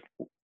coronavirus. Like,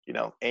 you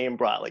know, AIM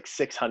brought like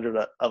 600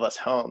 of us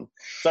home.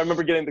 So I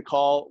remember getting the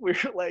call. We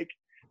were like,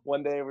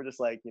 one day we're just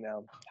like, you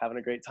know, having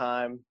a great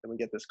time. Then we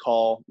get this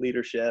call,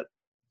 leadership,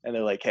 and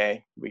they're like,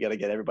 hey, we got to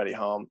get everybody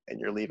home and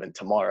you're leaving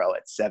tomorrow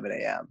at 7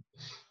 a.m.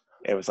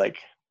 It was like,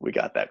 we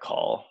got that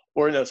call.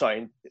 We got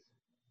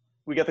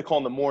the call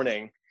in the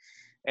morning.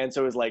 And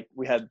so it was like,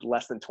 we had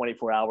less than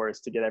 24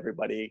 hours to get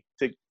everybody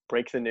to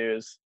break the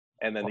news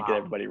and then to get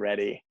everybody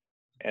ready.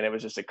 And it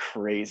was just a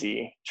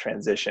crazy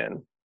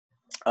transition.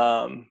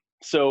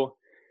 So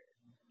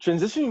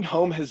transitioning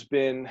home has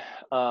been,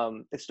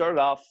 it started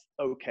off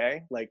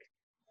okay. Like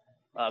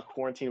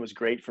quarantine was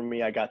great for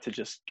me. I got to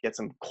just get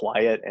some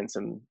quiet and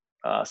some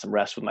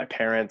rest with my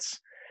parents.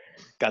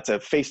 Got to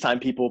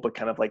FaceTime people, but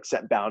kind of like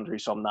set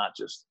boundaries so I'm not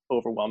just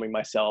overwhelming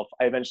myself.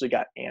 I eventually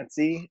got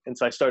antsy. And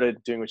so I started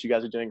doing what you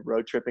guys are doing,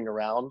 road tripping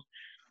around.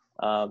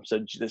 So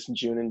this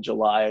June and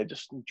July, I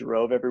just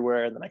drove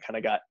everywhere, and then I kind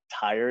of got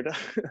tired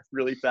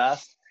really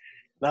fast.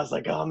 And I was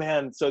like, oh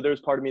man. So there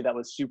was part of me that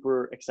was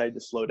super excited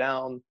to slow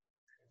down.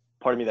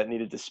 Part of me that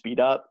needed to speed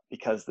up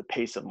because the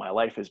pace of my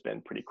life has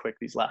been pretty quick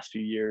these last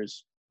few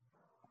years.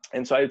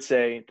 And so I'd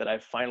say that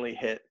I've finally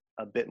hit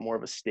a bit more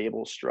of a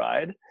stable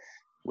stride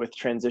with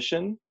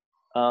transition.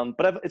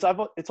 But it's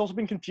also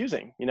been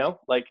confusing, you know,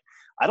 like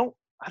I don't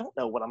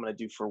know what I'm going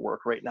to do for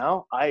work right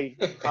now.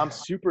 I'm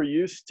super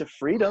used to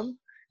freedom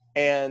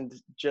and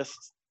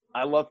just,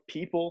 I love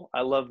people.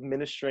 I love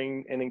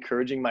ministering and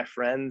encouraging my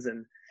friends.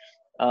 And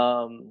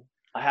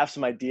I have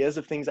some ideas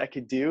of things I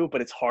could do,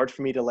 but it's hard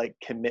for me to like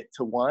commit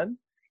to one.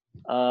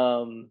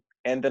 And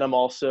then I'm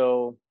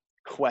also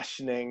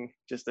questioning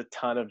just a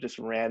ton of just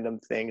random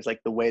things,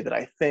 like the way that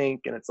I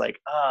think. And it's like,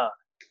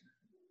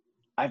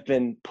 I've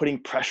been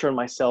putting pressure on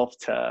myself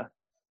to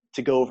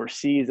go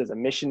overseas as a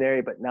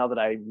missionary, but now that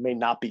I may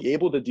not be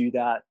able to do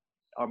that,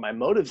 are my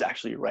motives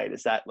actually right?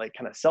 Is that like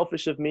kind of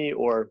selfish of me,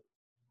 or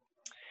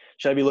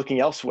should I be looking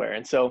elsewhere?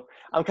 And so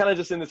I'm kind of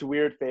just in this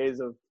weird phase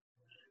of,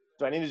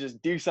 do I need to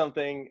just do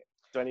something?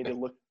 Do I need to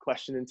look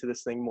question into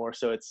this thing more.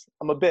 So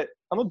I'm a bit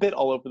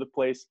all over the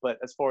place, but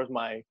as far as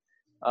my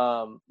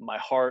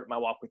heart, my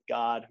walk with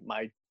God,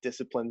 my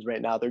disciplines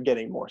right now, they're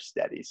getting more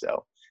steady.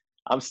 So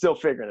I'm still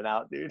figuring it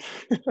out, dude.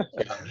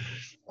 Yeah.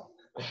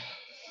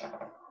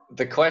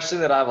 The question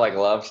that I've like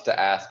loved to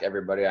ask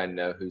everybody I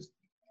know who's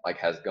like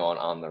has gone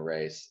on the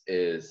race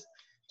is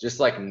just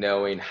like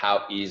knowing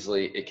how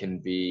easily it can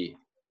be.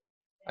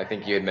 I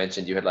think you had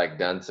mentioned you had like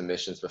done some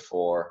missions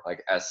before,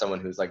 like as someone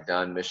who's like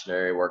done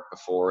missionary work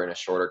before in a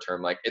shorter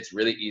term, like it's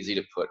really easy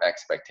to put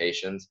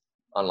expectations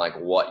on like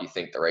what you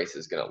think the race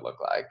is going to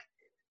look like.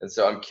 And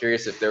so I'm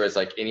curious if there was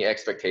like any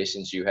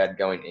expectations you had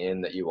going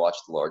in that you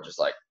watched the Lord just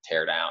like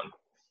tear down.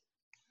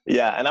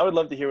 Yeah, and I would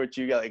love to hear what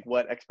you got, like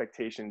what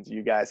expectations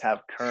you guys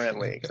have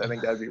currently, because I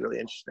think that would be really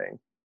interesting.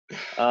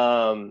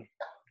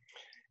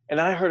 And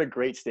I heard a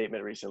great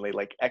statement recently,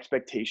 like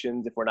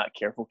expectations, if we're not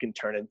careful, can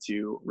turn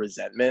into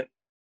resentment.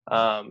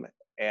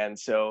 And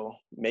so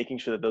making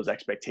sure that those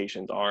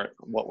expectations aren't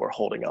what we're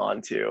holding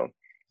on to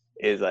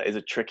is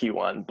a tricky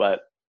one.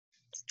 But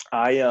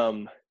I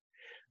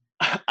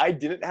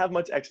didn't have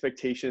much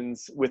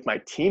expectations with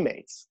my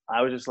teammates.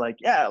 I was just like,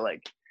 yeah,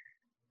 like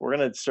we're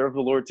going to serve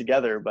the Lord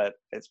together, but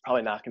it's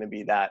probably not going to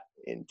be that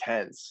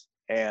intense.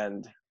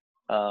 And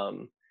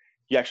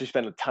you actually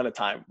spend a ton of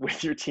time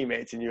with your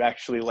teammates, and you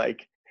actually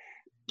like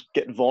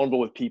get vulnerable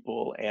with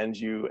people, and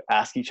you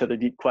ask each other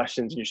deep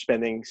questions, and you're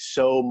spending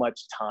so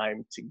much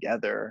time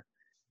together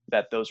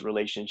that those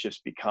relationships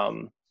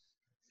become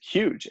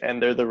huge.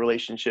 And they're the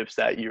relationships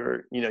that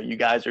you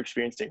guys are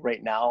experiencing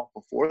right now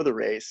before the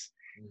race,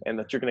 and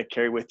that you're going to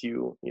carry with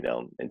you,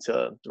 into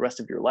the rest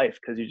of your life,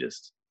 because you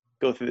just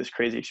go through this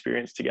crazy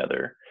experience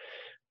together.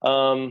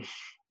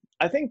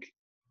 I think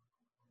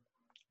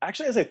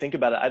actually, as I think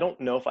about it, I don't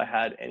know if I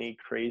had any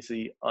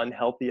crazy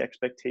unhealthy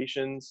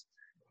expectations.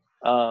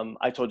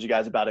 I told you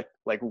guys about it,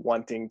 like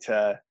wanting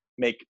to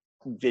make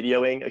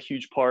videoing a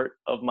huge part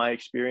of my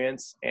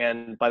experience.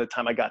 And by the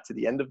time I got to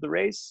the end of the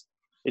race,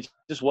 it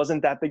just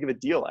wasn't that big of a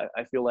deal.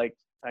 I feel like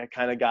I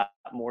kind of got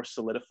more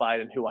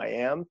solidified in who I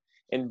am,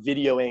 and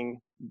videoing,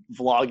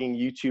 vlogging,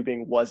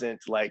 YouTubing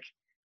wasn't like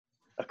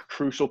a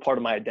crucial part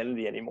of my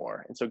identity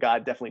anymore. And so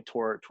God definitely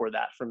tore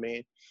that from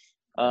me.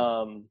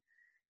 And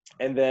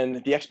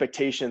then the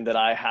expectation that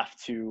I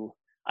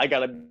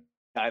gotta be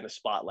in the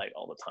spotlight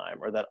all the time,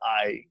 or that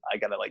I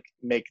gotta like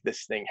make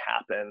this thing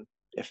happen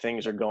if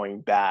things are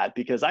going bad,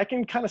 because I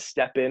can kind of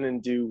step in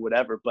and do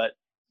whatever, but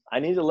I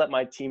need to let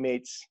my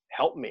teammates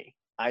help me.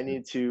 I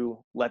need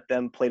to let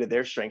them play to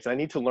their strengths. I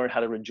need to learn how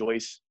to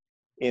rejoice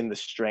in the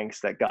strengths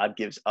that God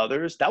gives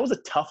others. That was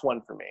a tough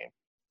one for me.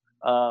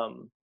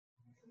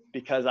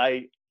 Because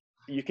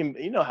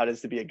you know how it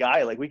is to be a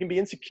guy, like we can be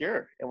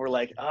insecure, and we're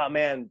like, oh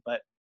man,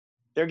 but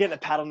they're getting a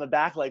pat on the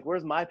back. Like,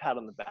 where's my pat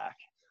on the back?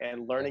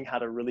 And learning how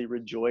to really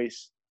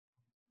rejoice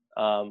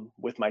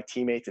with my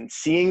teammates and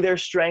seeing their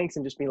strengths,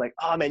 and just being like,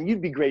 oh man,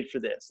 you'd be great for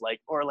this. Like,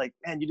 or like,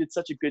 man, you did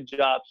such a good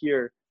job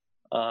here.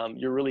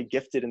 You're really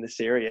gifted in this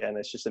area, and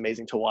it's just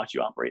amazing to watch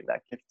you operate in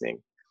that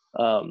gifting.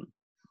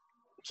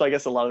 So I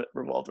guess a lot of it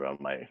revolved around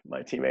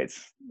my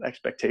teammates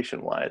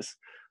expectation wise.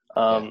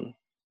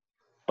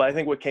 But I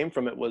think what came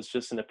from it was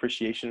just an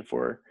appreciation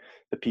for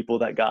the people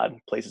that God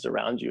places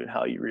around you, and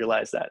how you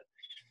realize that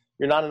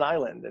you're not an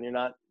island, and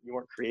you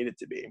weren't created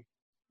to be.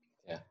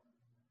 Yeah.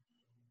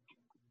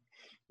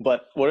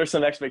 But what are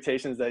some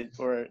expectations that,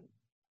 or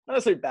not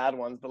necessarily bad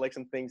ones, but like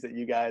some things that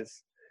you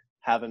guys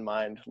have in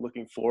mind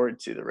looking forward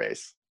to the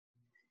race?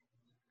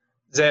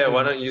 Zaya,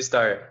 why don't you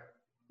start?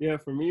 Yeah,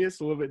 for me,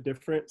 it's a little bit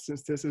different,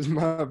 since this is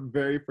my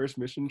very first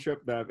mission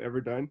trip that I've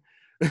ever done.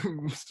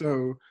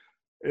 So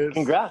it's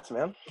Congrats,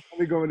 man.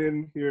 only going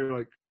in here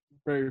like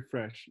very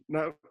fresh,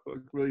 not like,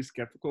 really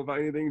skeptical about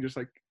anything, just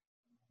like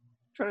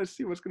trying to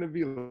see what's going to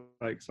be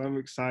like. So I'm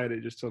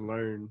excited just to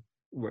learn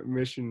what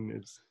mission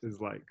is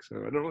like.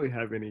 So I don't really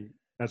have any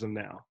as of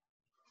now.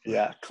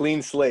 Yeah,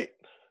 clean slate.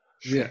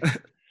 Yeah.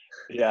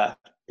 Yeah.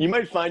 You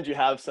might find you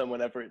have some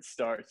whenever it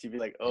starts. You'd be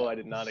like, oh, I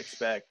did not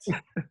expect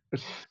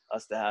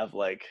us to have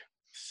like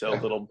so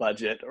little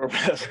budget or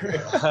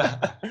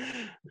whatever.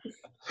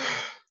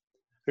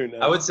 Who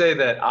knows? I would say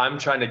that I'm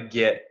trying to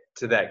get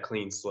to that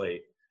clean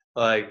slate.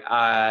 Like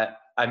I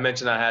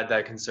mentioned, I had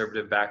that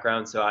conservative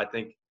background, so I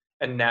think,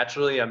 and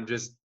naturally I'm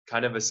just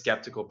kind of a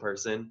skeptical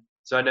person.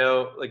 So I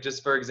know, like,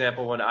 just for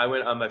example, when I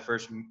went on my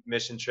first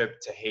mission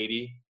trip to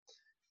Haiti,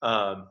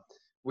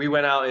 we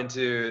went out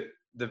into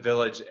the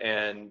village,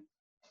 and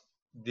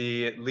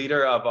the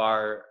leader of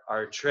our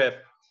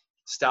trip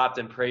stopped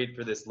and prayed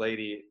for this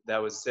lady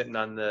that was sitting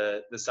on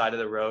the side of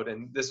the road.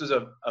 And this was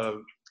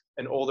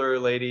an older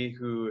lady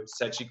who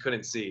said she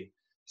couldn't see.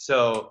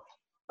 So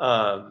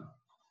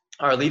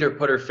our leader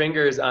put her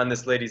fingers on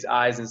this lady's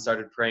eyes and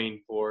started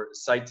praying for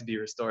sight to be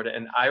restored.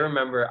 And I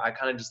remember I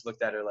kind of just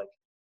looked at her like,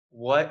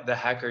 what the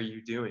heck are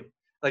you doing?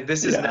 Like,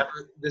 this is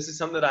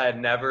something that I had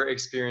never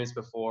experienced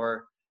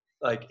before,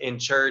 like in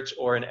church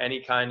or in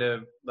any kind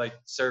of like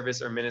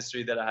service or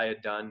ministry that I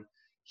had done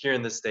here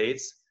in the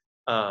States.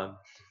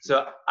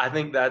 So I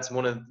think that's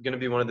going to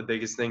be one of the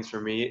biggest things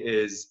for me,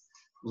 is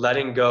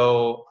letting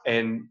go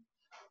and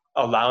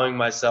allowing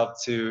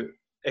myself to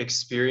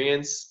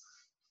experience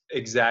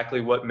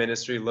exactly what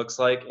ministry looks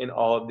like in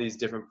all of these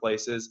different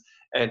places,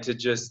 and to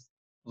just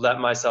let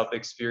myself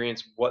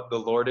experience what the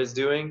Lord is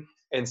doing,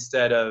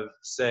 instead of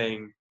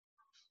saying,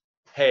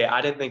 hey,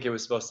 I didn't think it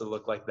was supposed to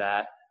look like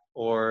that,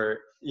 or,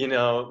 you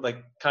know,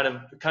 like kind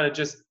of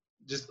just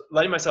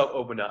letting myself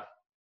open up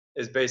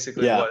is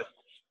basically Yeah.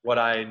 what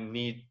I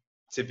need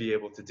to be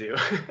able to do.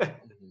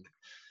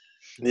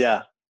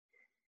 Yeah.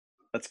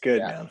 That's good,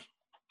 Yeah. man.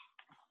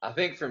 I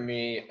think for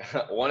me,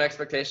 one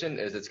expectation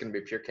is it's going to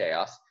be pure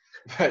chaos,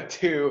 but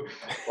two,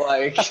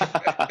 like,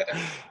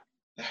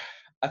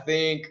 I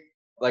think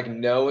like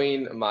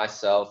knowing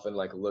myself and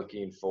like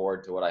looking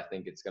forward to what I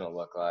think it's going to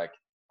look like.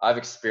 I've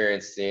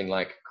experienced seeing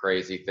like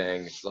crazy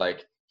things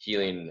like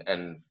healing,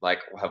 and like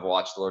have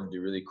watched the Lord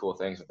do really cool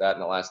things with that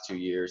in the last 2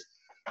 years.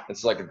 And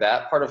so like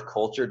that part of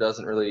culture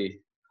doesn't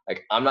really,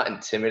 like, I'm not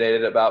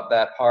intimidated about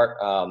that part.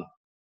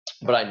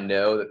 But I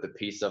know that the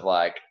piece of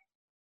like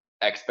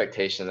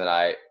expectation that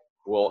I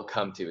will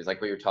come to is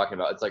like what you're talking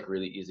about. It's like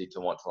really easy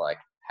to want to like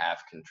have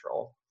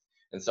control.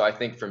 And so I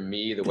think for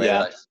me, the way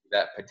that I see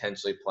that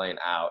potentially playing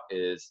out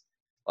is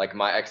like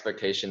my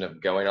expectation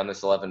of going on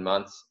this 11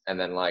 months, and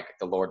then like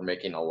the Lord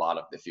making a lot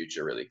of the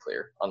future really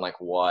clear on like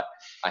what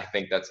I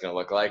think that's going to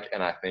look like.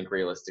 And I think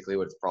realistically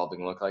what it's probably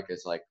going to look like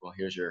is like, well,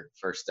 here's your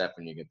first step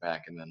when you get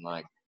back, and then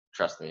like,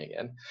 trust me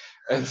again.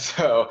 And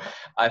so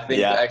I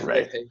think the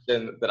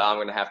expectation that I'm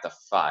going to have to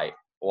fight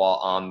while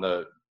on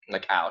the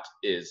like out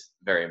is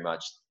very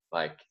much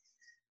like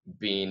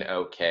being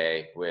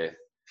okay with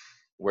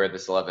where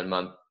this 11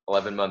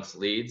 months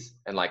leads,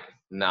 and like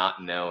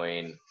not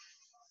knowing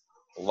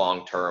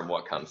long term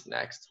what comes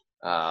next.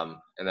 And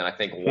then I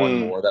think one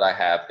more that I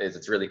have is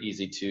it's really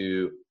easy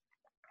to,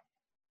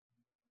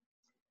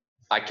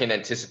 I can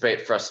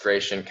anticipate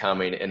frustration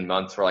coming in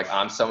months where like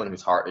I'm someone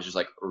whose heart is just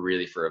like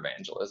really for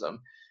evangelism.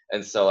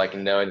 And so like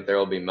knowing that there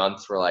will be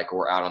months where like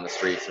we're out on the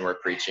streets and we're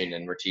preaching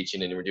and we're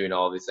teaching and we're doing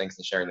all of these things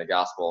and sharing the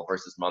gospel,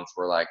 versus months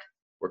where like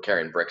we're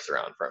carrying bricks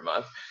around for a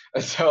month.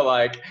 And so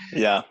like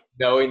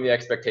knowing the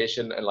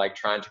expectation and like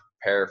trying to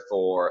prepare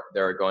for,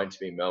 there are going to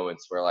be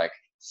moments where like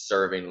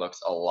serving looks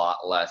a lot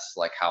less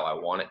like how I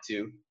want it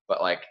to, but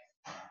like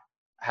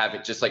have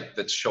it just like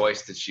the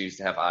choice to choose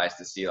to have eyes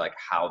to see like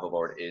how the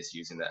Lord is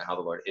using that, how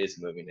the Lord is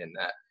moving in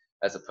that,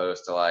 as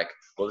opposed to like,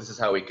 well, this is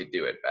how we could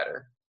do it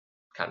better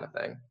kind of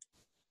thing.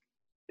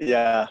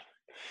 Yeah,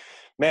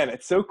 man,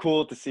 it's so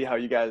cool to see how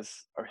you guys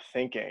are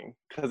thinking,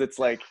 because it's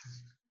like,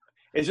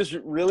 it's just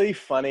really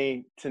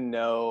funny to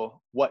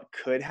know what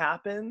could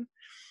happen.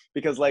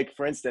 Because like,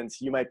 for instance,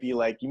 you might be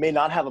like, you may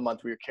not have a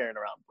month where you're carrying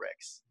around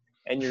bricks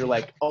and you're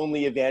like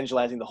only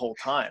evangelizing the whole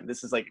time.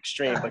 This is like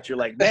extreme, but you're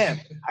like, man,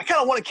 I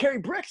kind of want to carry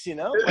bricks, you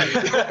know? Like,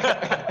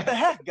 what the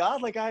heck,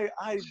 God? Like I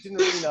didn't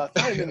really, you know,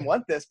 I didn't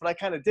want this, but I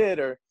kind of did.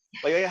 Or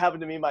like it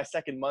happened to me my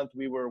second month,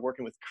 we were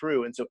working with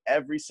crew. And so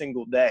every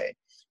single day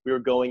we were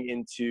going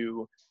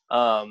into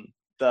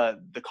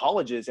the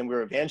colleges and we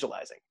were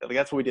evangelizing. Like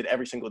that's what we did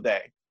every single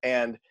day.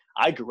 And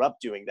I grew up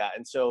doing that.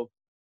 And so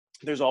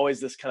there's always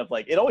this kind of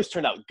like, it always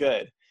turned out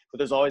good, but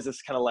there's always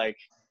this kind of like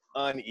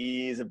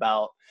unease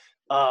about,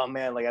 oh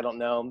man, like I don't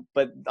know.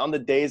 But on the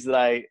days that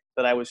I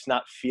was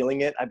not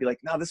feeling it, I'd be like,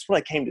 no, this is what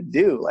I came to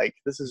do. Like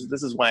this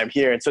is why I'm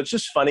here. And so it's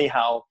just funny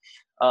how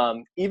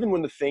even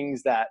when the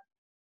things that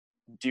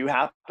do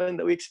happen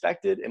that we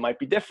expected, it might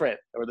be different,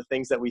 or the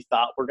things that we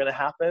thought were going to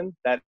happen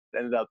that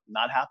ended up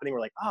not happening. We're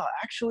like, oh,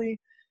 actually,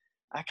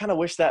 I kind of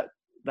wish I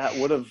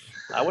would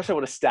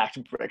have stacked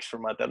bricks for a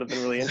month. That would have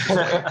been really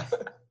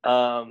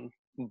interesting.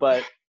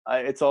 But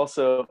it's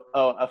also,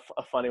 a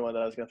funny one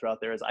that I was going to throw out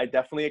there is I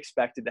definitely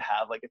expected to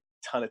have like a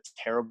ton of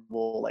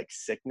terrible like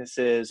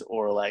sicknesses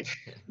or like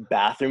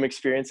bathroom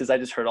experiences. I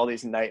just heard all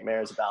these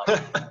nightmares about,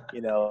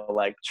 you know,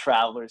 like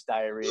traveler's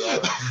diarrhea,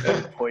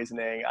 food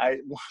poisoning.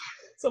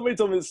 Somebody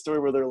told me this story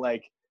where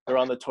they're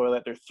on the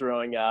toilet, they're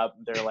throwing up,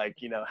 they're like,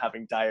 you know,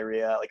 having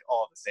diarrhea like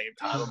all at the same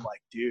time. I'm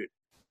like, dude,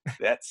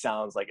 that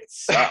sounds like it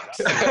sucks.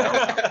 You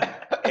know?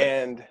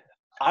 And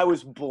I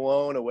was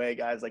blown away,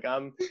 guys. Like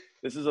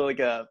this is like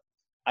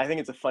I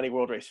think it's a funny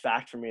World Race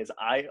fact for me is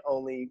there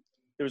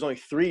was only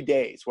 3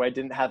 days where I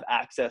didn't have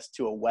access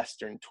to a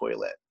Western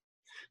toilet.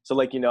 So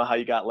like, you know how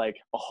you got like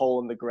a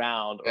hole in the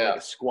ground or like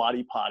a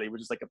squatty potty,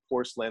 which is like a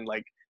porcelain,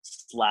 like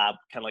slab,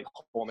 kind of like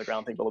hole in the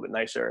ground thing, but a little bit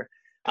nicer.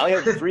 I only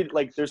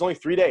had there's only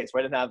 3 days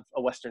where I didn't have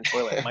a Western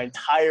toilet. My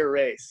entire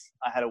race,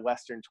 I had a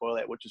Western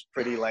toilet, which was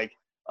pretty like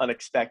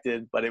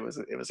unexpected, but it was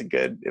a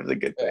good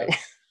thing.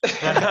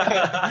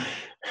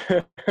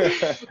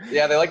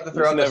 Yeah, they like to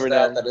throw out the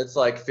stat that it's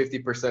like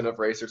 50% of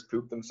racers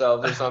poop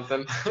themselves or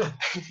something.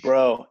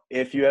 Bro,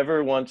 if you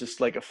ever want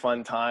just like a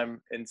fun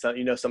time and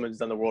someone's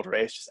done the World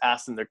Race, just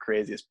ask them their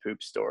craziest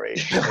poop story.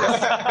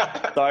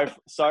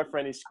 Sorry for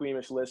any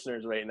squeamish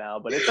listeners right now,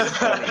 but it's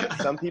funny.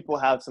 Some people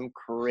have some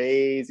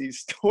crazy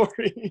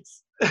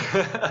stories.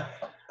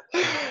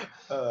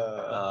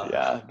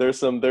 Yeah, there's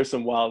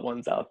some wild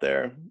ones out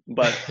there,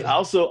 but I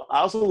also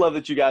love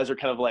that you guys are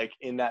kind of like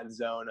in that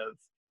zone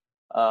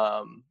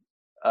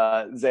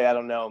Zay, I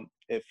don't know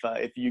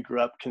if you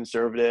grew up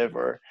conservative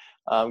or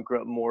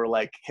grew up more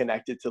like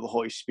connected to the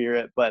Holy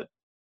Spirit, but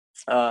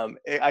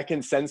I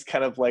can sense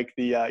kind of like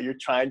the you're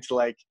trying to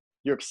like,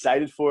 you're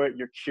excited for it,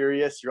 you're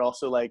curious, you're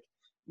also like,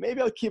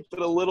 maybe I'll keep it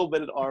a little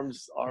bit at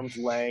arm's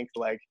length,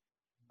 like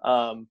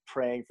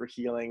praying for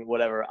healing,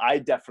 whatever. I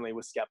definitely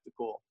was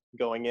skeptical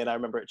going in. I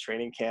remember at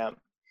training camp,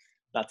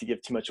 not to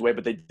give too much away,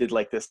 but they did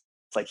like this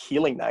like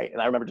healing night,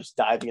 and I remember just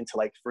diving into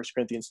like 1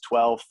 Corinthians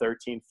 12,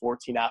 13,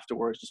 14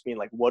 afterwards, just being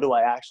like, what do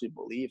I actually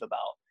believe about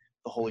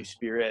the Holy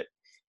Spirit?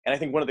 And I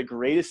think one of the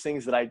greatest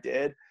things that I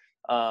did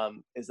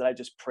is that I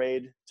just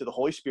prayed to the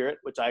Holy Spirit,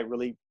 which I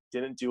really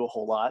didn't do a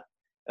whole lot.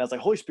 And I was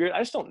like, Holy Spirit, I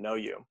just don't know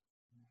you.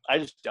 I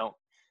just don't.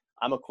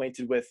 I'm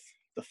acquainted with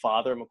the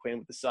Father. I'm acquainted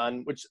with the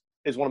Son, which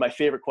is one of my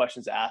favorite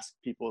questions to ask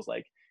people, is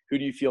like, who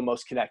do you feel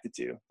most connected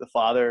to? The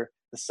Father,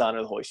 the Son,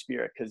 or the Holy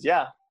Spirit? Because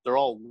yeah, they're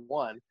all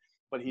one,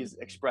 but he's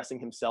expressing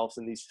himself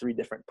in these 3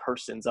 different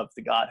persons of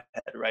the Godhead,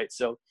 right?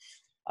 So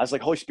I was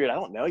like, Holy Spirit, I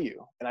don't know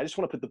you, and I just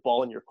want to put the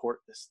ball in your court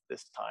this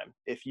time.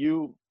 If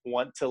you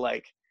want to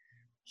like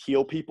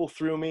heal people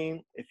through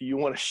me, if you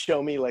want to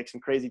show me like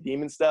some crazy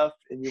demon stuff,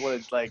 and you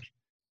want to like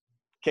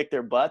kick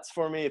their butts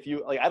for me, if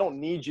you like, I don't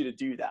need you to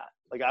do that.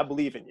 Like, I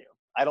believe in you.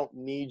 I don't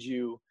need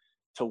you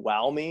to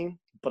wow me,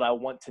 but I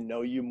want to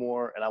know you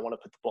more, and I want to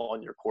put the ball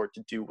in your court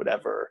to do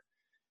whatever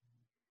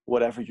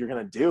you're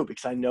going to do,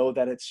 because I know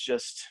that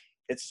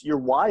you're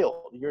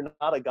wild. You're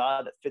not a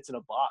God that fits in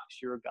a box.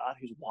 You're a God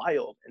who's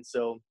wild. And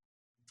so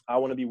I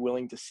want to be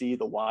willing to see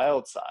the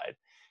wild side.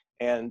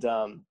 And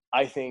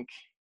I think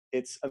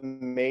it's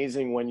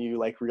amazing when you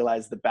like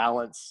realize the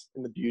balance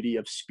and the beauty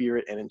of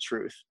spirit and in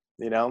truth.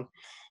 You know,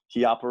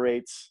 he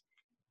operates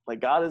like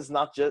God's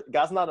not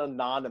a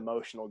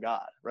non-emotional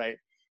God, right?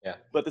 Yeah.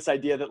 But this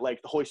idea that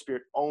like the Holy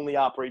Spirit only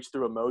operates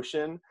through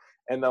emotion,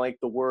 and then like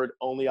the Word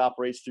only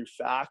operates through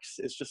facts,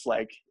 it's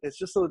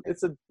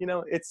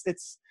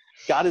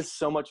God is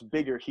so much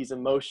bigger. He's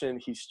emotion,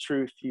 he's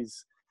truth,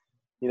 he's,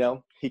 you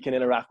know, he can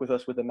interact with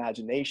us with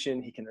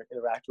imagination, he can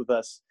interact with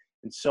us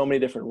in so many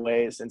different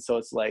ways. And so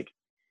it's like,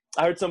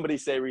 I heard somebody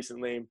say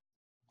recently,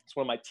 it's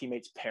one of my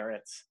teammates'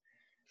 parents,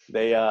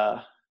 they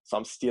so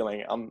I'm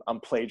stealing, I'm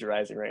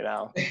plagiarizing right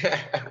now.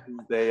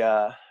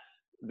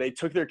 They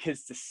took their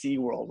kids to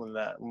SeaWorld when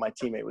my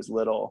teammate was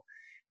little,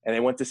 and they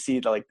went to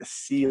see the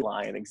sea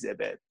lion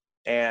exhibit,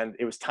 and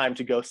it was time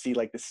to go see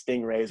like the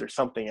stingrays or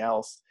something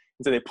else.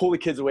 And so they pull the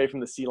kids away from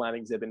the sea lion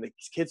exhibit, and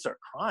these kids start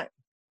crying,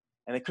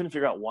 and they couldn't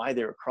figure out why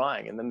they were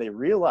crying. And then they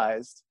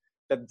realized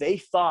that they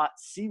thought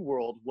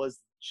SeaWorld was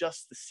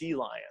just the sea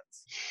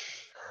lions.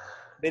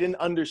 They didn't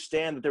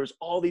understand that there was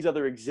all these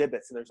other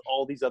exhibits and there's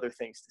all these other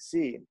things to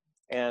see.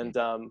 And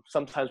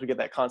sometimes we get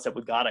that concept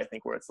with God, I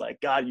think, where it's like,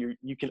 God,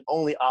 you can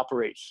only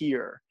operate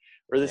here,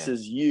 or this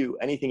is you.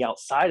 Anything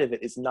outside of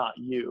it is not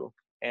you.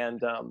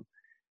 And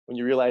when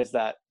you realize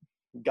that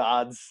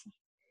God's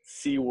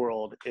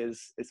SeaWorld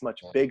is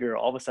much bigger,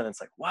 all of a sudden it's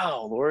like,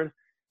 wow, Lord,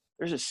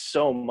 there's just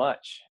so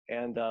much.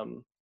 And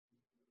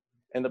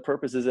the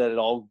purpose is that it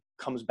all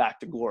comes back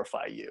to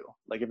glorify you.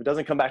 Like, if it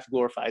doesn't come back to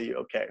glorify you,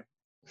 okay,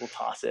 we'll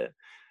toss it.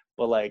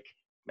 But like,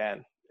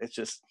 man, it's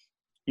just,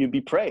 you'd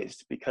be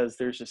praised, because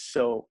there's just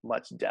so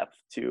much depth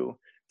to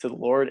the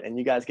Lord, and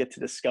you guys get to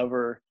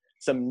discover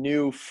some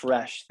new,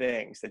 fresh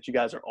things that you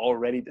guys are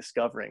already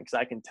discovering. Because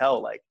I can tell,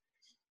 like,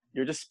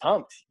 you're just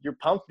pumped. You're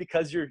pumped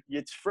because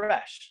it's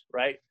fresh,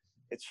 right?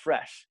 It's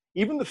fresh.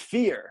 Even the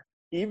fear,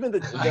 even the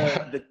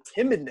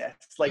timidness,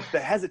 like the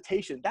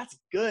hesitation, that's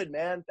good,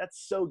 man.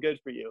 That's so good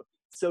for you.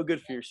 So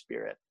good for your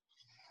spirit.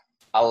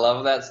 I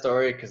love that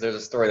story, because there's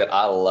a story that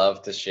I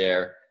love to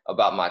share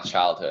about my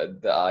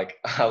childhood that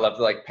I love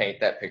to like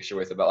paint that picture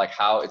with, about like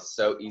how it's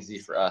so easy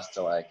for us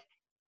to like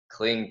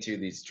cling to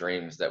these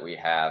dreams that we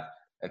have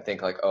and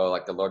think like, oh,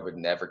 like the Lord would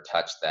never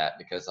touch that,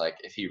 because like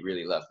if he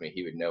really loved me,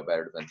 he would know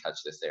better than touch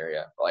this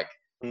area. But like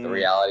the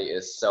reality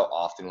is, so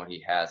often what he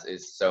has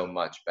is so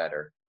much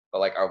better.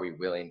 But like, are we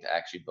willing to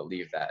actually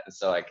believe that? And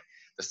so like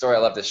the story I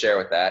love to share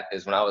with that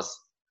is when I was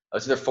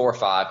either 4 or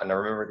 5, and I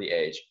remember the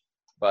age,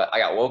 but I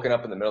got woken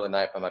up in the middle of the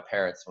night by my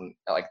parents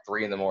at like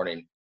 3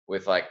 a.m.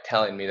 with like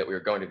telling me that we were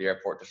going to the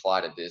airport to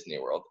fly to Disney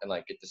World and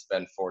like get to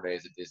spend 4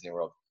 days at Disney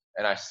World.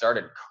 And I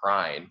started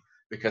crying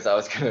because I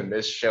was going to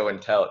miss show and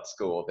tell at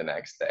school the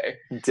next day.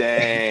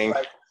 Dang.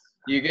 Like,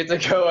 you get to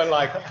go and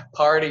like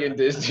party in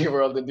Disney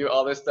World and do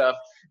all this stuff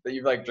that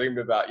you've like dreamed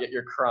about, yet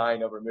you're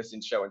crying over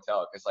missing show and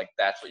tell, because like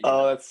that's what you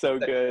know. That's so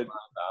good.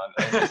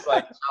 And it's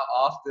like how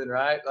often,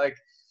 right? Like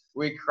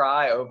we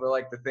cry over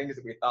like the things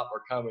that we thought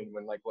were coming,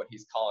 when like what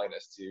he's calling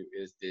us to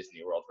is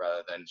Disney World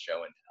rather than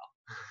show and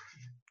tell.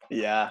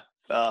 Yeah.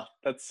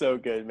 That's so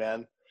good,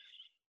 man.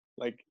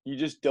 Like, you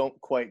just don't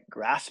quite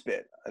grasp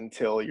it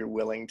until you're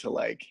willing to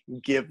like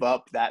give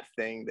up that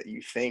thing that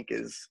you think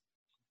is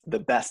the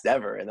best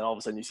ever. And then all of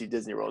a sudden you see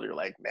Disney World, you're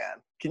like,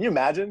 man, can you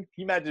imagine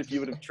if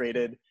you would have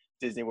traded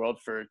Disney World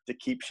to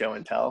keep show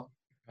and tell?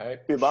 Right.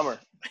 It'd be a bummer.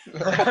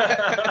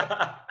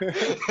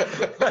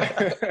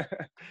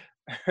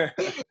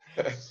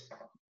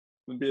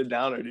 It'd be a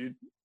downer, dude.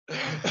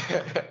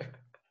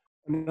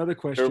 Another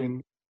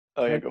question.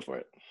 Oh yeah, go for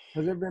it.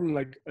 Has there been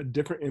like a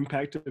different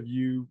impact of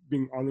you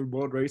being on the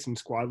world race and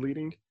squad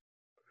leading?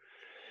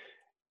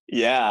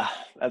 Yeah,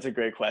 that's a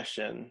great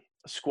question.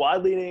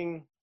 Squad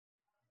leading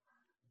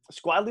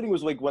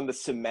was like when the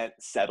cement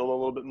settled a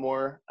little bit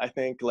more. I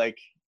think like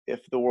if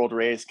the world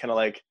race kind of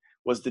like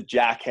was the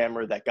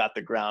jackhammer that got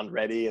the ground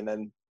ready and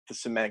then the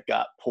cement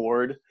got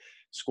poured,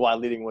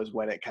 squad leading was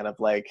when it kind of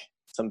like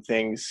some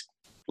things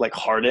like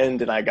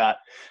hardened, and I got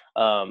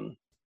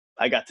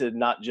to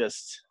not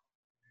just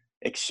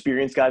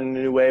experience God in a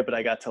new way, but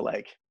I got to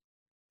like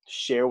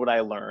share what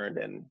I learned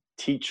and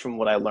teach from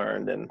what I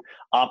learned and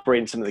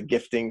operate in some of the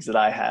giftings that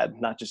I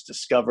had not just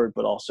discovered,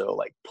 but also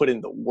like put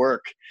in the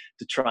work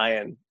to try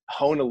and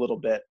hone a little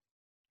bit.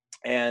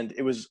 And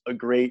it was a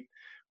great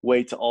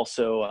way to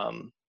also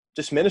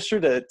just minister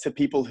to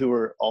people who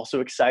were also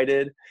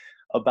excited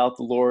about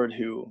the Lord,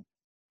 who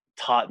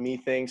taught me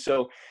things.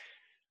 So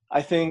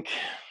I think,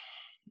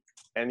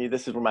 and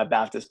this is where my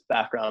Baptist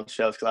background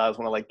shows, because I always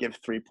want to like give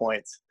 3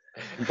 points.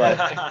 But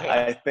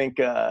I think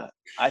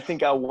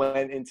I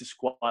went into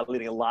squad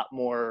leading a lot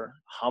more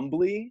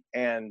humbly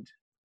and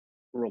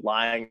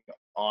relying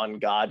on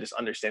God, just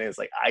understanding it's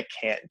like I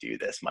can't do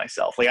this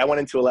myself. Like I went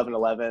into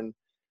 11:11,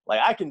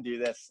 like I can do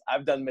this.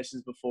 I've done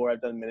missions before.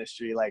 I've done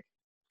ministry. Like,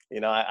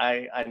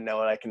 I know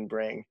what I can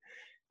bring.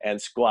 And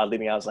squad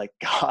leading, I was like,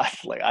 God,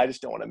 like I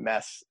just don't want to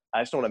mess.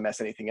 I just don't want to mess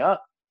anything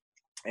up,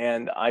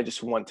 and I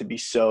just want to be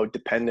so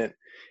dependent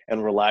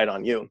and relied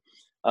on you.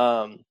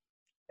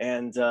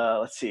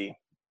 Let's see.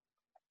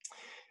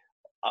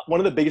 One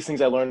of the biggest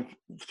things I learned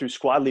through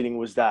squad leading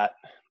was that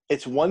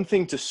it's one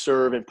thing to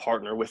serve and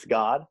partner with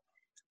God,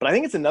 but I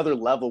think it's another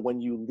level when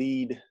you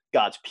lead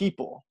God's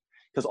people,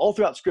 because all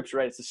throughout Scripture,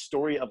 right, it's the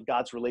story of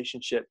God's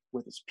relationship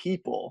with his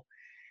people,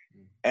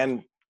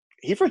 and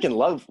he freaking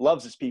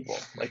loves his people.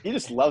 Like he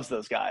just loves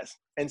those guys.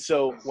 And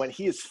so when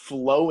he is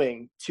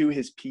flowing to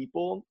his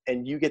people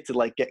and you get to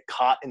like get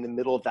caught in the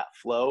middle of that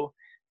flow,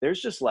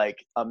 there's just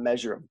like a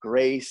measure of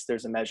grace.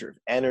 There's a measure of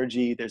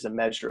energy. There's a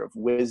measure of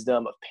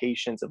wisdom, of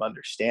patience, of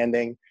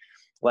understanding.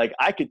 Like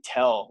I could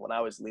tell when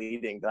I was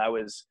leading that I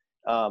was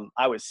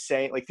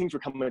saying like things were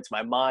coming into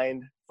my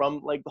mind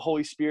from like the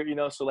Holy Spirit,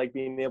 so like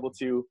being able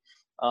to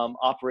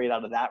operate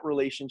out of that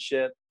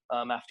relationship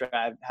after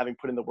having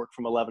put in the work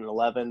from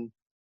 11:11.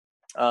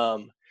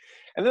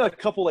 And then a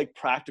couple like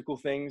practical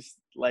things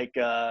like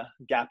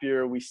gap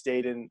year. I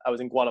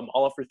was in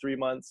Guatemala for 3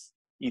 months,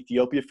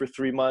 Ethiopia for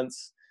 3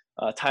 months,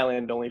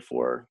 Thailand only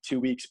for 2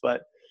 weeks.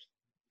 But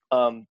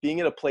being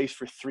in a place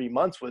for 3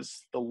 months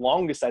was the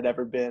longest I'd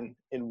ever been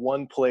in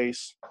one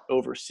place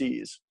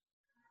overseas.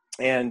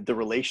 And the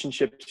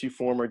relationships you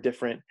form are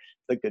different.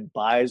 The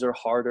goodbyes are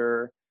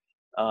harder.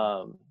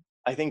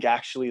 I think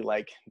actually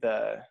like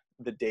the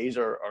days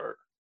are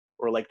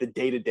or like the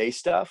day-to-day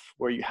stuff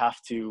where you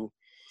have to,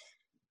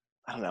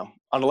 I don't know,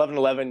 on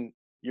 11:11,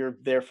 you're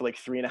there for like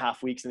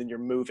 3.5 weeks and then you're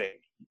moving.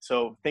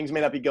 So things may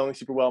not be going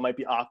super well. It might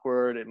be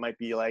awkward. It might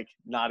be like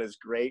not as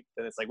great.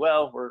 Then it's like,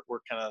 well, we're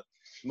kind of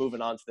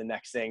moving on to the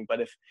next thing. But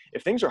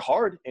if things are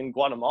hard in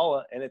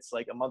Guatemala and it's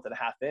like a month and a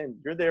half in,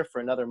 you're there for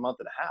another month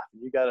and a half.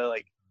 And you got to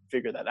like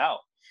figure that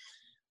out.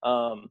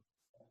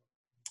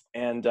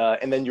 And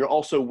then you're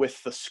also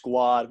with the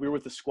squad. We were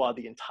with the squad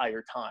the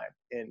entire time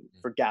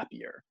for gap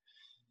year.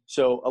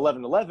 So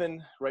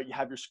 11:11, right? You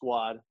have your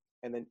squad.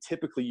 And then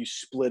typically you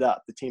split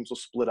up. The teams will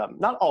split up.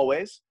 Not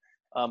always,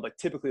 but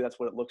typically that's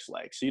what it looks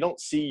like. So you don't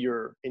see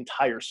your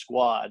entire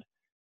squad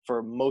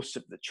for most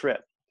of the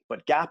trip.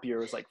 But gap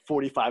year is like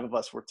 45 of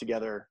us were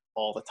together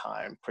all the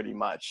time, pretty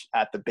much,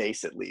 at the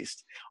base at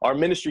least. Our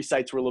ministry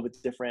sites were a little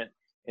bit different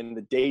in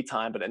the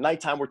daytime, but at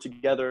nighttime we're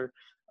together.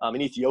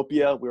 In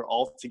Ethiopia, we were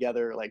all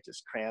together, like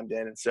just crammed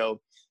in. And so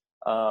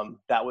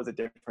that was a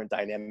different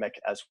dynamic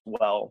as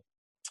well.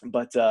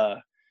 But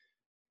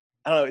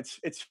I don't know.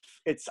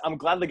 It's. I'm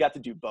glad I got to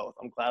do both.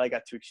 I'm glad I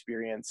got to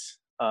experience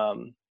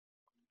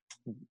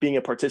being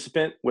a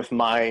participant with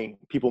my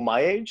people my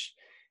age,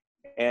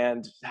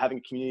 and having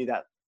a community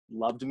that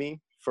loved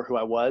me for who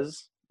I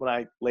was when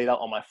I laid out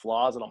all my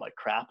flaws and all my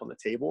crap on the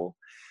table,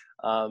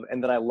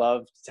 and then I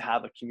loved to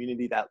have a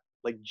community that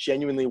like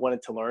genuinely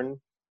wanted to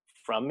learn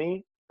from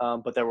me,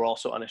 but they were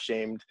also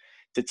unashamed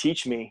to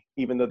teach me,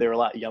 even though they were a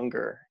lot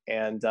younger.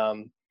 And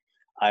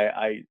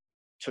I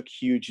took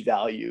huge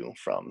value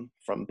from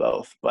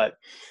both. But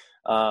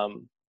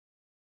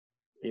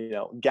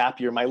gap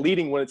year, my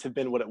leading wouldn't have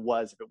been what it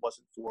was if it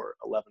wasn't for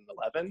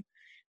 11:11.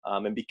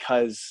 And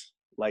because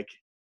like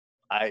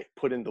I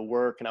put in the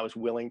work and I was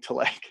willing to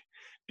like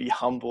be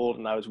humbled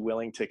and I was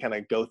willing to kind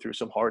of go through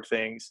some hard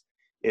things,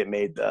 it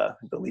made the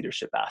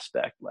leadership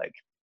aspect like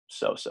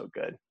so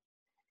good.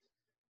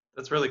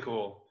 That's really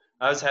cool.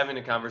 I was having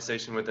a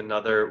conversation with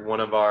another one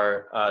of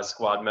our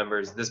squad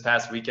members this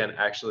past weekend.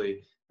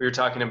 Actually, we were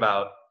talking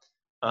about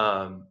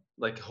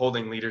like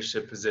holding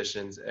leadership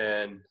positions,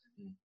 and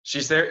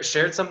she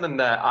shared something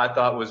that I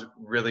thought was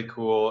really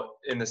cool,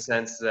 in the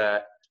sense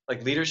that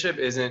like leadership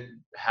isn't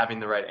having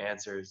the right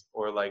answers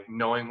or like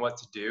knowing what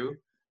to do.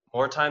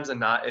 More times than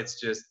not, it's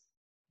just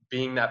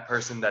being that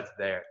person that's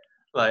there.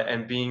 like,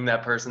 and being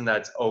that person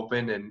that's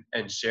open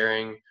and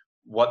sharing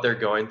what they're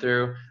going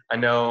through. I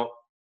know,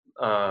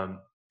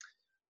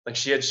 like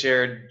she had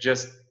shared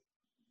just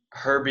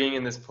her being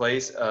in this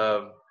place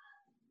of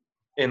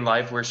in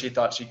life where she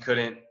thought she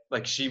couldn't,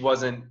 like she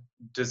wasn't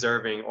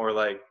deserving or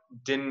like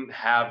didn't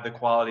have the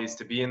qualities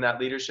to be in that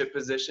leadership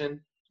position.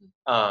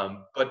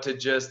 But to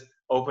just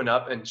open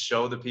up and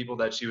show the people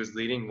that she was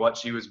leading what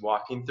she was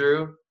walking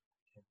through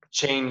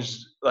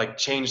changed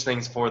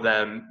things for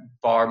them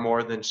far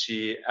more than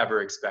she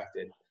ever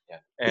expected. Yeah.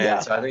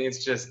 And so I think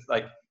it's just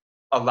like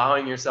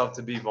allowing yourself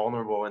to be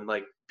vulnerable and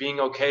like being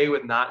okay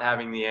with not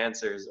having the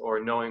answers or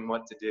knowing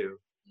what to do.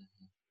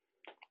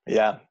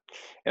 Yeah.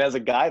 And as a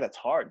guy, that's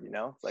hard,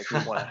 It's like we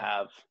want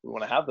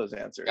to have those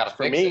answers.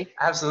 For me,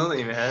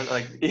 absolutely, man.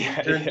 Like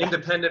you're an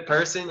independent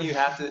person, you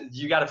got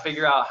to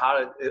figure out how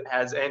to,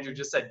 as Andrew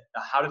just said,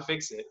 how to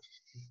fix it.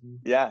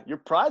 Yeah, your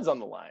pride's on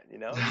the line,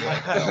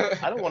 Like,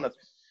 I don't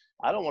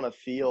want to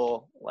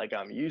feel like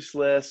I'm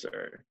useless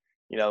or,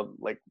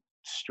 like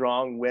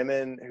strong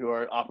women who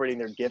are operating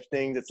their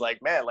giftings. It's like,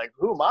 man, like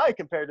who am I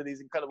compared to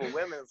these incredible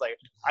women? It's like,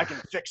 I can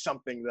fix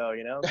something though,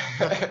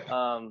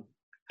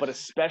 But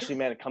especially,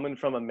 man, coming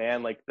from a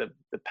man, like the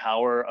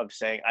power of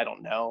saying, I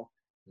don't know,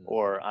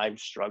 or I'm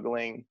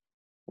struggling.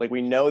 Like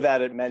we know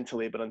that it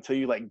mentally, but until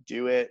you like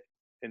do it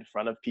in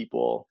front of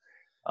people,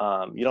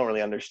 you don't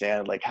really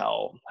understand like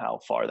how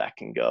far that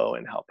can go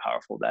and how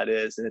powerful that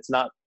is. And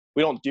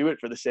we don't do it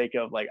for the sake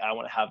of like, I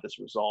want to have this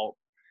result.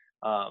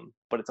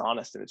 But it's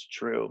honest and it's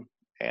true.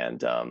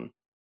 And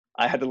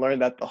I had to learn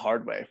that the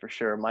hard way for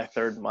sure. My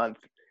 3rd month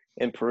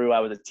in Peru,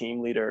 I was a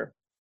team leader,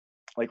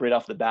 like right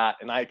off the bat.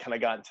 And I kind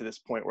of got to this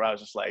point where I was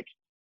just like,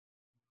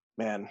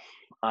 man,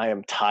 I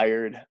am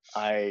tired.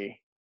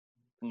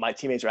 My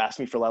teammates are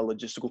asking me for a lot of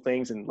logistical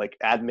things, and like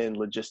admin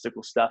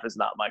logistical stuff is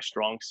not my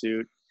strong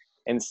suit.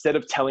 And instead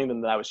of telling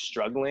them that I was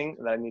struggling,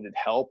 that I needed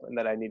help and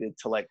that I needed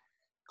to like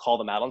call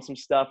them out on some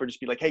stuff or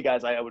just be like, hey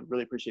guys, I would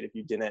really appreciate if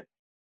you didn't,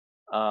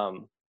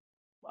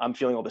 I'm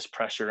feeling all this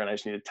pressure and I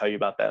just need to tell you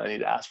about that. I need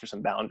to ask for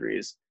some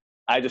boundaries.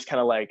 I just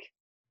kind of like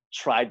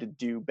tried to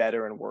do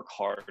better and work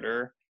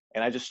harder.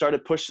 And I just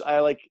started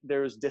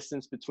there was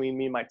distance between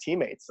me and my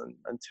teammates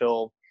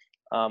until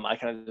I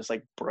kind of just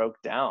like broke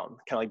down,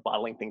 kind of like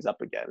bottling things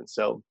up again. And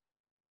so,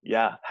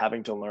 yeah,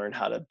 having to learn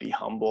how to be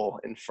humble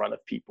in front of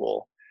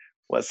people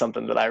was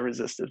something that I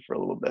resisted for a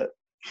little bit.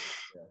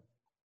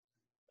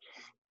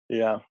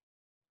 Yeah.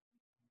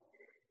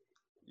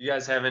 You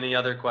guys have any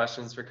other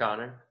questions for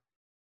Connor?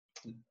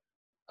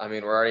 I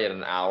mean, we're already at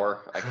an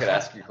hour. I could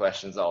ask you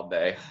questions all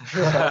day.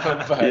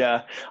 But,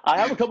 yeah. I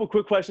have a couple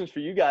quick questions for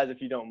you guys,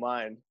 if you don't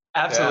mind.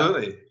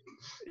 Absolutely.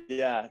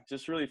 Yeah,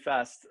 just really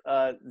fast.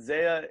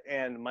 Zaya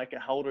and Micah,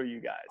 how old are you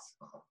guys?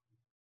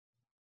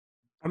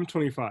 I'm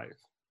 25.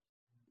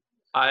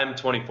 I'm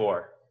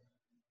 24.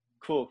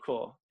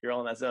 Cool. You're all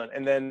in that zone.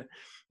 And then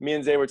me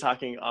and Zay were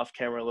talking off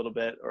camera a little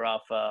bit, or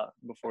off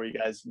before you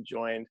guys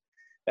joined,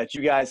 that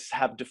you guys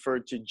have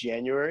deferred to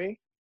January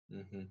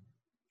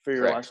for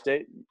your launch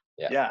date.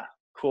 Yeah,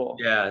 cool.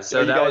 Yeah,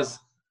 so that was.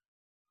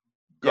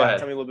 Go ahead.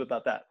 Tell me a little bit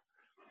about that.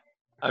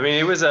 I mean,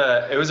 it was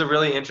a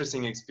really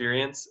interesting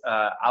experience.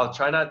 I'll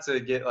try not to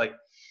get like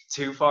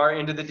too far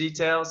into the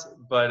details,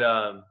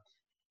 but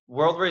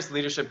World Race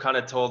Leadership kind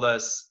of told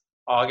us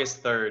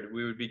August 3rd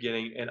we would be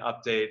getting an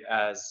update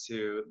as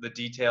to the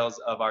details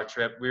of our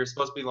trip. We were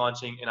supposed to be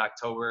launching in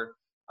October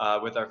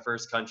with our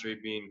first country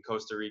being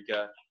Costa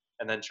Rica,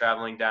 and then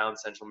traveling down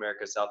Central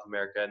America, South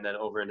America, and then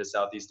over into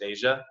Southeast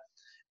Asia.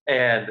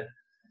 And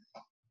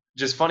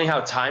just funny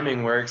how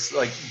timing works.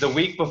 Like the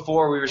week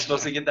before we were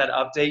supposed to get that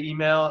update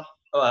email,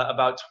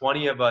 about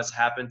 20 of us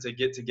happened to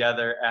get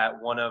together at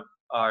one of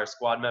our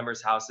squad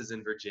members' houses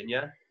in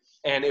Virginia.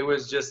 And it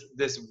was just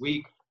this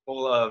week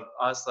full of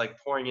us like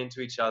pouring into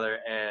each other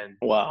and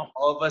all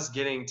of us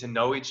getting to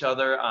know each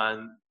other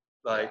on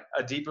like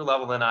a deeper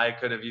level than I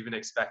could have even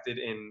expected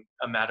in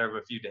a matter of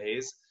a few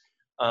days.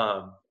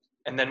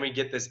 And then we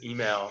get this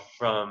email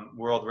from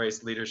World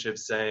Race Leadership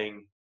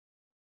saying,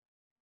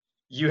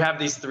 you have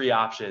these 3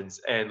 options,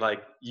 and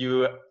like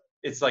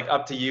it's like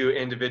up to you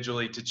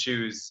individually to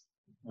choose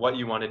what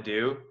you want to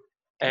do.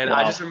 And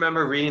I just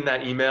remember reading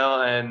that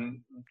email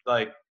and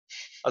like, I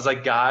was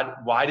like, God,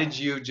 why did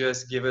you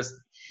just give us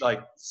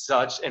like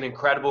such an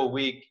incredible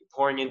week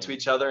pouring into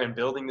each other and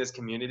building this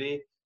community,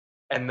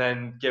 and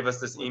then give us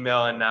this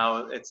email? And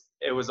now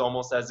it was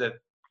almost as if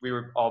we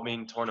were all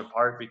being torn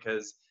apart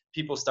because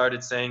people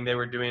started saying they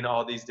were doing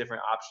all these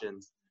different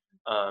options.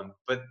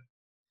 But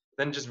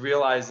then just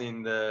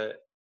realizing the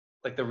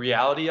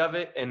reality of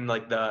it and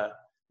like the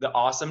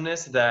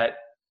awesomeness that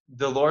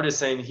the Lord is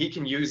saying he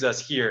can use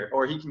us here,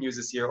 or he can use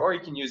us here, or he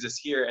can use us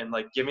here, and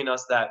like giving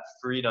us that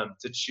freedom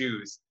to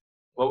choose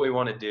what we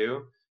want to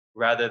do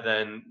rather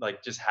than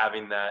like just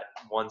having that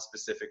one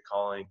specific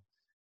calling.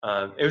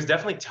 It was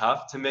definitely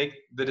tough to make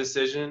the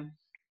decision.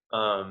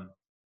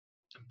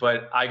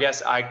 But I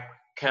guess I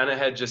kind of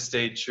had just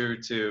stayed true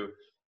to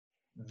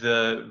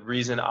the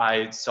reason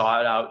I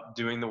sought out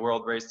doing the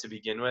world race to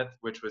begin with,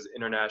 which was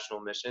international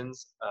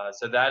missions.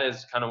 So that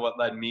is kind of what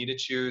led me to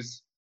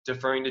choose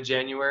deferring to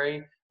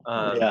January.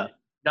 Yeah.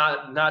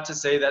 Not to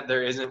say that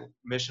there isn't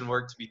mission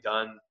work to be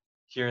done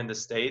here in the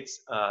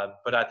States,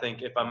 but I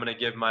think if I'm going to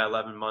give my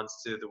 11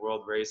 months to the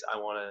world race, I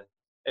want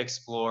to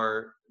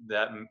explore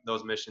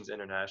those missions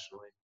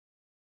internationally.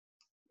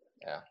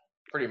 Yeah,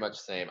 pretty much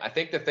same. I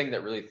think the thing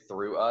that really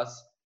threw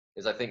us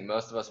is I think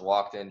most of us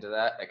walked into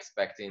that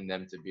expecting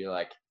them to be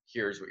like,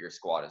 here's what your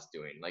squad is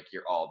doing. Like,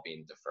 you're all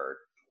being deferred.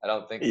 I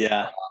don't think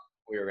Yeah.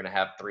 we were going to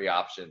have 3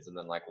 options and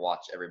then like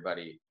watch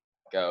everybody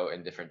go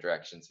in different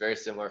directions. Very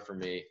similar for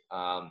me.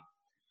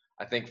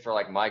 I think for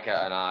like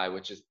Micah and I,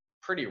 which is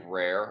pretty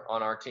rare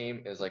on our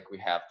team, is like we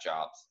have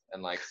jobs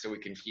and like so we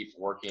can keep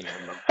working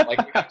remote.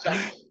 Like we have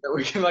jobs that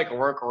we can like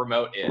work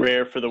remote in.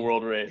 Rare for the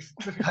world race.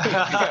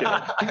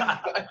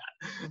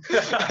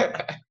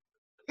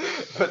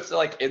 But so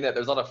like in that,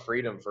 there's a lot of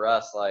freedom for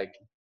us. Like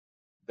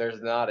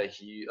there's not a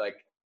huge like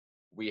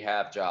we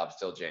have jobs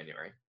till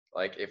January.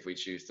 Like if we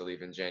choose to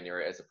leave in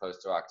January as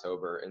opposed to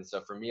October. And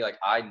so for me, like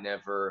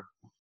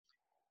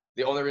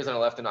the only reason I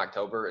left in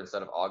October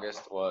instead of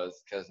August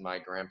was because my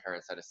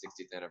grandparents had a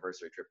 60th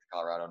anniversary trip to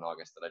Colorado in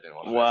August that I didn't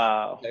want to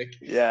Wow. take.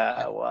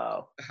 Yeah.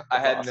 Wow. I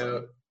had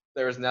awesome.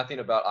 there was nothing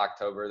about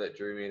October that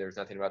drew me. There was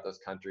nothing about those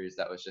countries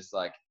that was just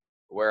like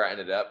where I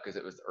ended up because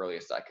it was the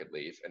earliest I could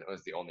leave and it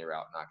was the only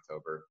route in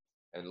October.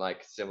 And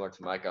like similar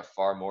to Micah,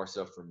 far more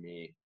so for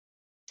me,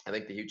 I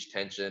think the huge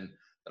tension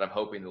that I'm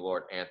hoping the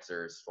Lord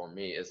answers for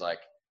me is like,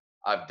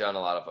 I've done a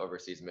lot of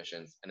overseas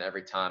missions, and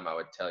every time I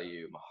would tell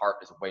you my heart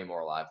is way more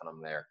alive when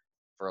I'm there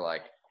for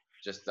like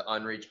just the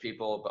unreached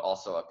people, but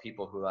also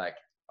people who like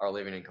are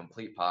living in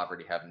complete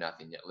poverty, have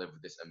nothing, yet live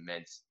with this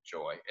immense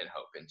joy and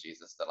hope in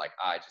Jesus that like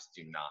I just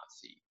do not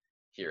see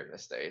here in the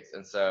States.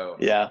 And so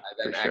Yeah,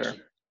 I then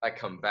actually I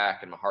come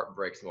back and my heart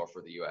breaks more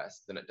for the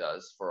US than it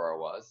does for where I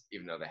was,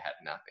 even though they had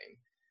nothing.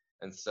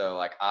 And so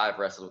like I've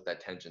wrestled with that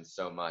tension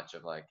so much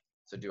of like,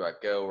 so do I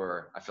go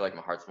where I feel like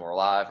my heart's more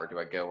alive, or do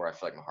I go where I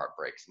feel like my heart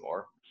breaks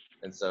more?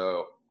 And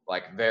so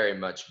like very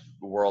much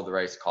world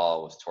race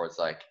call was towards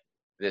like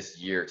this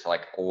year to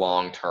like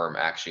long term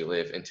actually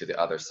live into the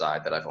other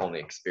side that I've only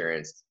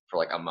experienced for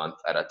like a month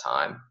at a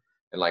time,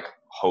 and like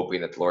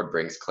hoping that the Lord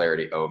brings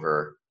clarity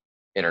over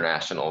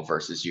international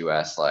versus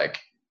US, like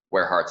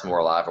where heart's more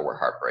alive or where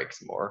heart breaks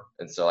more.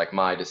 And so like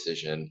my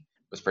decision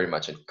was pretty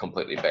much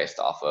completely based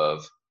off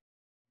of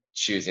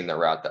choosing the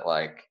route that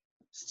like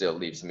still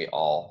leaves me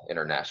all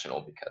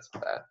international because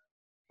of that.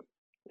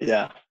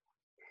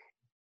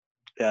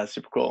 Yeah,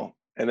 super cool.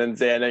 And then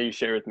Zay, I know you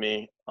shared with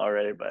me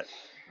already, but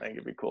I think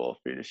it'd be cool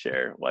for you to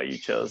share why you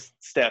chose to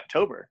stay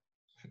October.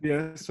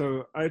 Yeah,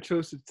 so I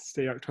chose to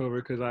stay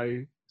October because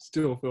I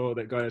still feel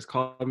that God has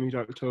called me to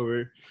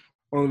October,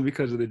 only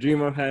because of the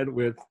dream I've had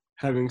with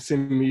having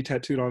 "send me"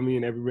 tattooed on me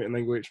in every written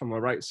language on my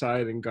right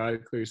side, and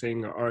God clearly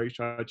saying, "I already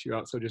shot you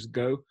out, so just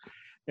go."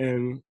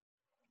 And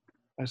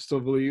I still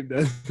believe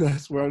that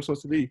that's where I'm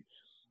supposed to be.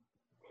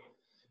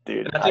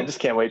 Dude, I just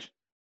can't wait.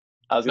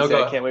 I was gonna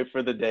say, I can't wait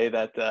for the day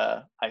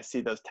that I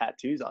see those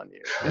tattoos on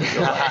you.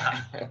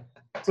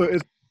 So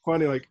it's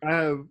funny, like I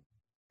have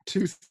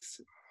two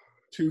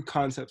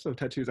concepts of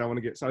tattoos I want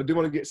to get. So I do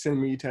want to get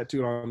 "send me"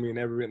 tattooed on me in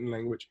every written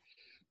language,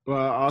 but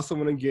I also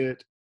want to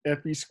get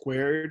FE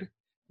squared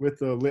with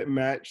the lit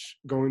match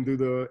going through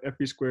the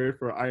FE squared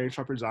for iron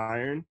sharpens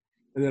iron.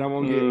 And then I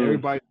want to get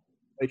everybody in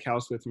the lake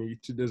house with me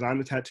to design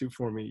the tattoo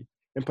for me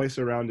and place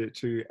it around it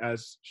to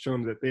as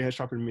shown that they had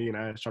sharpened me and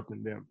I had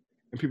sharpened them.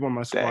 And people on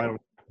my squad do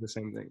the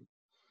same thing.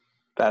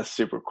 That's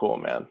super cool,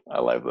 man. I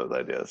love those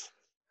ideas.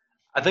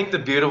 I think the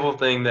beautiful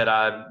thing that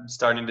I'm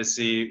starting to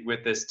see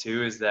with this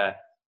too is that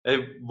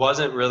it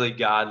wasn't really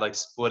God like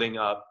splitting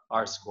up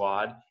our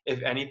squad.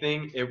 If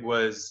anything, it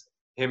was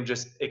him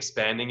just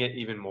expanding it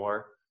even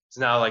more. So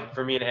now, like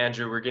for me and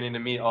Andrew, we're getting to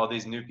meet all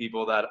these new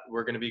people that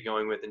we're going to be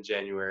going with in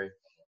January.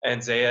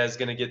 And Zaya is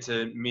going to get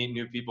to meet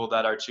new people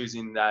that are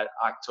choosing that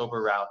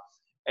October route.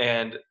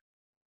 And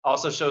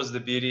also shows the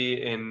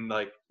beauty in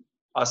like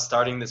us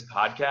starting this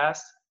podcast,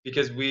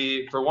 because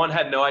we, for one,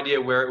 had no idea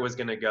where it was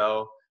going to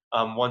go.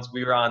 Once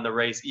we were on the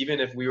race,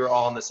 even if we were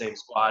all in the same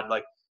squad,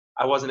 like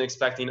I wasn't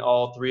expecting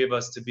all 3 of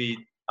us to be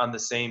on the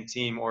same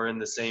team or in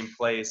the same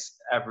place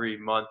every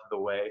month of the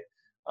way.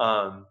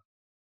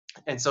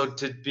 And so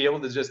to be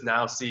able to just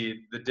now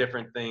see the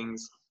different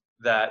things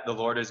that the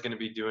Lord is going to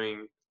be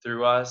doing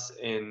through us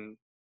in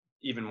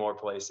even more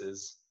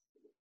places.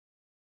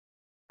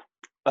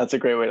 That's a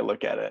great way to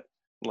look at it.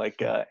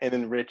 Like and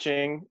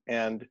enriching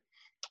and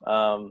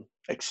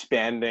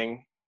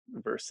expanding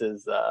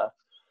versus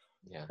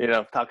you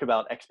know, talk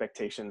about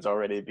expectations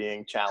already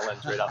being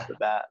challenged right off the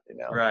bat, you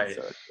know. Right.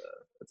 So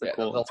it's a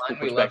cool, the it's a line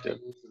cool we love to perspective.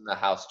 use in the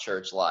house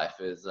church life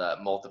is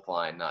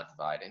multiplying, not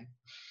dividing.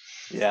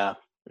 Yeah.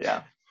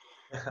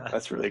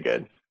 That's really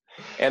good.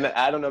 And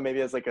I don't know,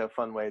 maybe as like a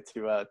fun way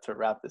to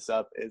wrap this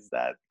up is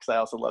that, because I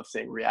also love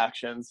seeing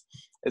reactions,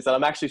 is that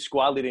I'm actually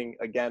squad leading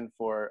again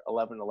for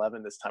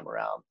 11-11 this time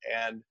around.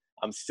 And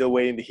I'm still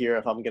waiting to hear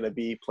if I'm going to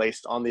be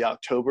placed on the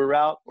October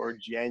route or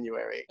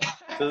January.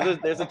 So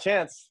there's a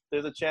chance.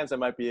 There's a chance I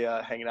might be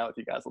hanging out with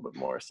you guys a little bit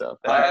more. So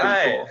that'd be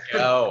pretty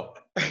Go.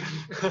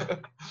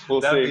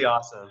 We'll That'd see. be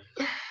awesome.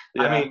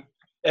 Yeah. I mean,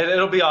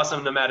 it'll be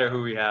awesome no matter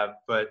who we have,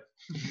 but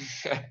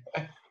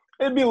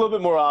It'd be a little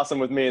bit more awesome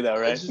with me, though,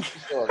 right?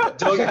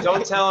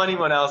 don't tell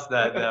anyone else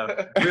that.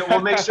 No, we'll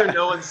make sure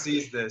no one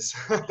sees this.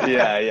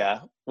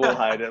 Yeah. We'll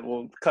hide it.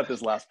 We'll cut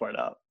this last part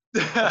out.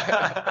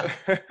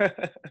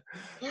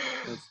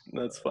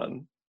 That's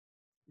fun.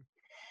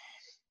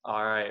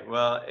 All right.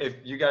 Well, if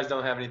you guys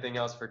don't have anything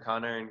else for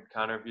Connor, and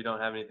Connor, if you don't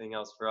have anything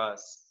else for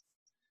us,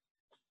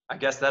 I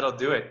guess that'll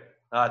do it.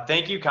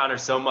 Thank you, Connor,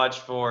 so much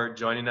for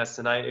joining us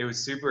tonight. It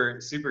was super,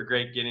 super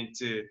great getting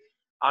to,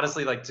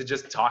 honestly, like to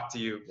just talk to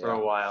you for a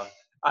while.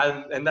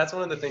 And that's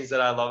one of the things that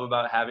I love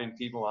about having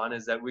people on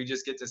is that we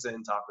just get to sit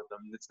and talk with them.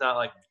 It's not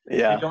like we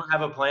don't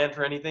have a plan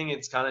for anything.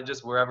 It's kind of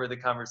just wherever the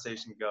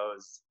conversation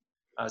goes.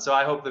 So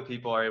I hope that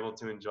people are able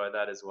to enjoy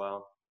that as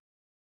well.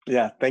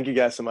 Yeah. Thank you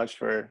guys so much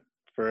for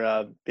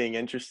being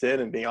interested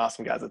and being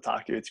awesome guys to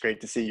talk to. It's great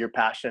to see your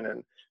passion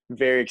and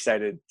very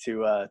excited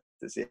to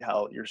see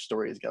how your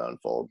story is going to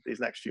unfold these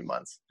next few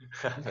months.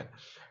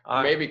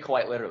 Maybe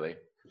quite literally.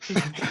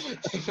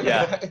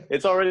 Yeah,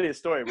 it's already a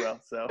story, bro.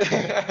 So.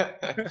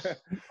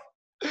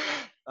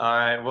 All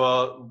right.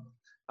 Well,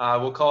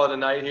 we'll call it a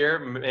night here.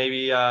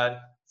 Maybe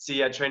see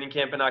you at training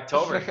camp in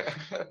October.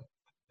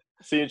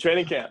 See you in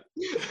training camp.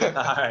 All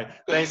right.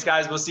 Thanks,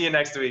 guys. We'll see you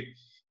next week.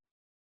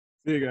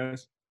 See you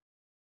guys.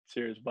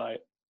 Cheers. Bye.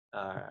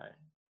 All right.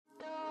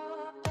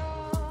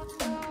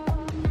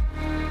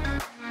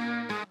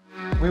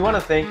 We want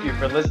to thank you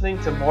for listening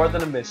to More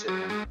Than a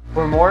Mission.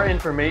 For more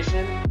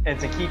information and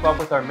to keep up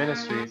with our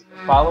ministries,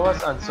 follow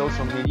us on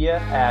social media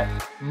at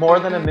More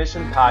Than a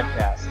Mission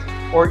Podcast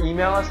or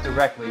email us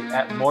directly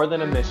at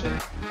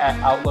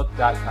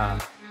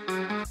morethanAmission@outlook.com.